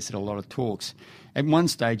say this at a lot of talks. At one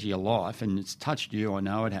stage of your life, and it's touched you, I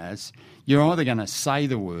know it has, you're either going to say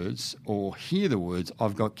the words or hear the words,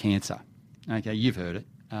 I've got cancer. Okay, you've heard it,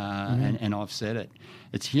 and I've said it.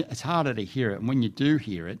 It's harder to hear it. And when you do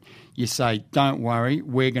hear it, you say, don't worry,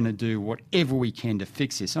 we're going to do whatever we can to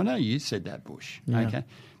fix this. I know you said that, Bush, okay?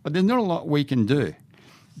 But there's not a lot we can do.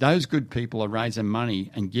 Those good people are raising money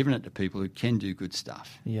and giving it to people who can do good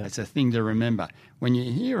stuff. Yeah. It's a thing to remember. When you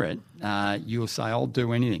hear it, you'll say, I'll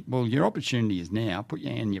do anything. Well, your opportunity is now. Put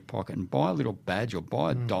your hand in your pocket and buy a little badge or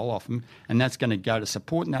buy a doll off them, and that's going to go to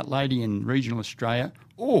supporting that lady in regional Australia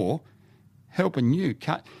or helping you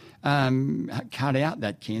cut out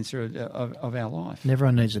that cancer of our life. And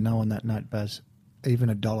everyone needs to know on that note, Baz, even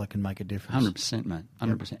 $1 can make a difference. 100%, mate.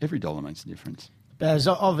 100%. Every dollar makes a difference. Baz,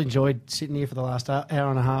 I've enjoyed sitting here for the last hour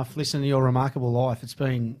and a half, listening to your remarkable life. It's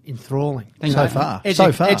been enthralling. So far.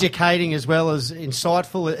 Educating as well as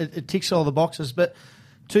insightful. It ticks all the boxes. But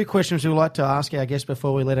 2 questions we would like to ask our guests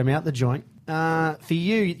before we let them out the joint. For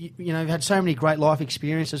you, you know, you've had so many great life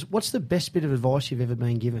experiences. What's the best bit of advice you've ever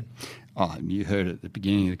been given? Oh, you heard it at the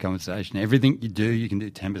beginning of the conversation. Everything you do, you can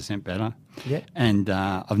do 10% better. Yeah. And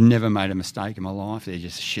I've never made a mistake in my life. There's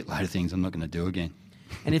just a shitload of things I'm not going to do again.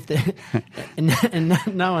 And if and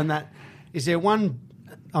knowing that, is there one?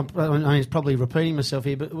 I mean, it's probably repeating myself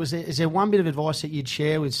here, but is there one bit of advice that you'd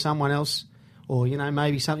share with someone else, or you know,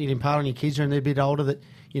 maybe something you'd impart on your kids when they're a bit older that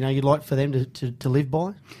you know you'd like for them to live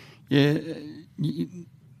by? Yeah.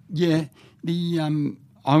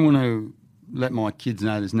 I want to let my kids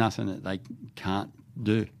know there's nothing that they can't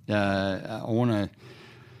do. I want to,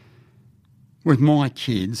 with my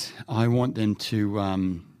kids, I want them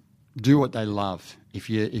to do what they love. If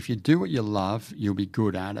you do what you love, you'll be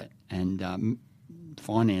good at it, and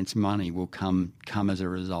finance money will come as a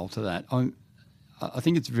result of that. I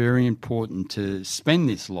think it's very important to spend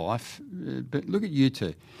this life. But look at you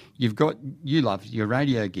two. You love your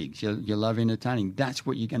radio gigs. You love entertaining. That's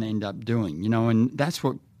what you're going to end up doing, you know, and that's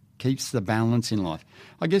what keeps the balance in life.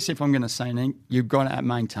 I guess if I'm going to say anything, you've got to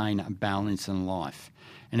maintain a balance in life.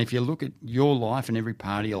 And if you look at your life and every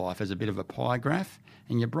part of your life as a bit of a pie graph,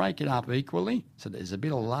 and you break it up equally, so there's a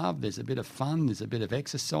bit of love, there's a bit of fun, there's a bit of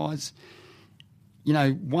exercise. You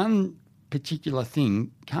know, one particular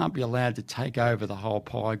thing can't be allowed to take over the whole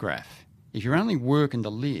pie graph. If you're only working to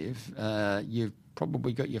live, you've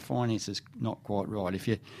probably got your finances not quite right. If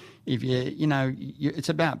you it's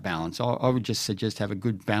about balance. I would just suggest have a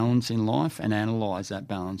good balance in life and analyse that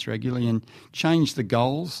balance regularly and change the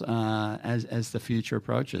goals as the future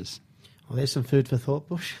approaches. Well, there's some food for thought,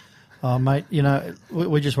 Bush. Oh, mate, you know,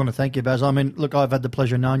 we just want to thank you, Baz. I mean, look, I've had the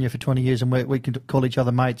pleasure of knowing you for 20 years and we can call each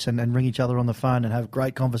other mates and ring each other on the phone and have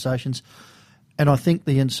great conversations. And I think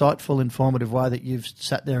the insightful, informative way that you've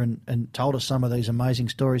sat there and told us some of these amazing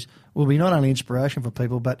stories will be not only inspiration for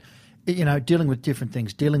people, but, you know, dealing with different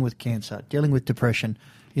things, dealing with cancer, dealing with depression,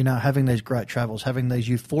 having these great travels, having these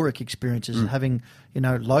euphoric experiences, having,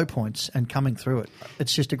 low points and coming through it.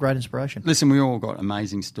 It's just a great inspiration. Listen, we all got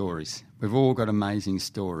amazing stories. We've all got amazing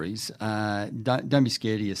stories. Don't be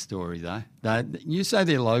scared of your story, though. You say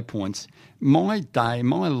they're low points. My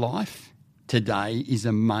life today is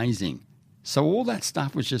amazing. So all that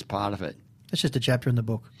stuff was just part of it. It's just a chapter in the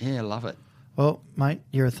book. Yeah, I love it. Well, mate,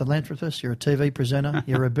 you're a philanthropist, you're a TV presenter,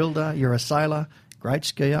 you're a builder, you're a sailor, great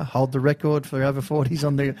skier, hold the record for over 40s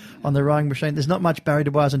on the rowing machine. There's not much Barry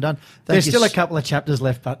Dubois hasn't done. There's still a couple of chapters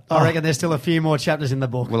left, but I reckon there's still a few more chapters in the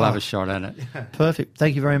book. We'll have a shot at it. Perfect.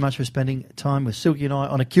 Thank you very much for spending time with Silky and I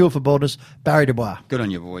on A Cure for Baldness. Barry Dubois. Good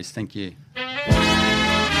on you, boys. Thank you.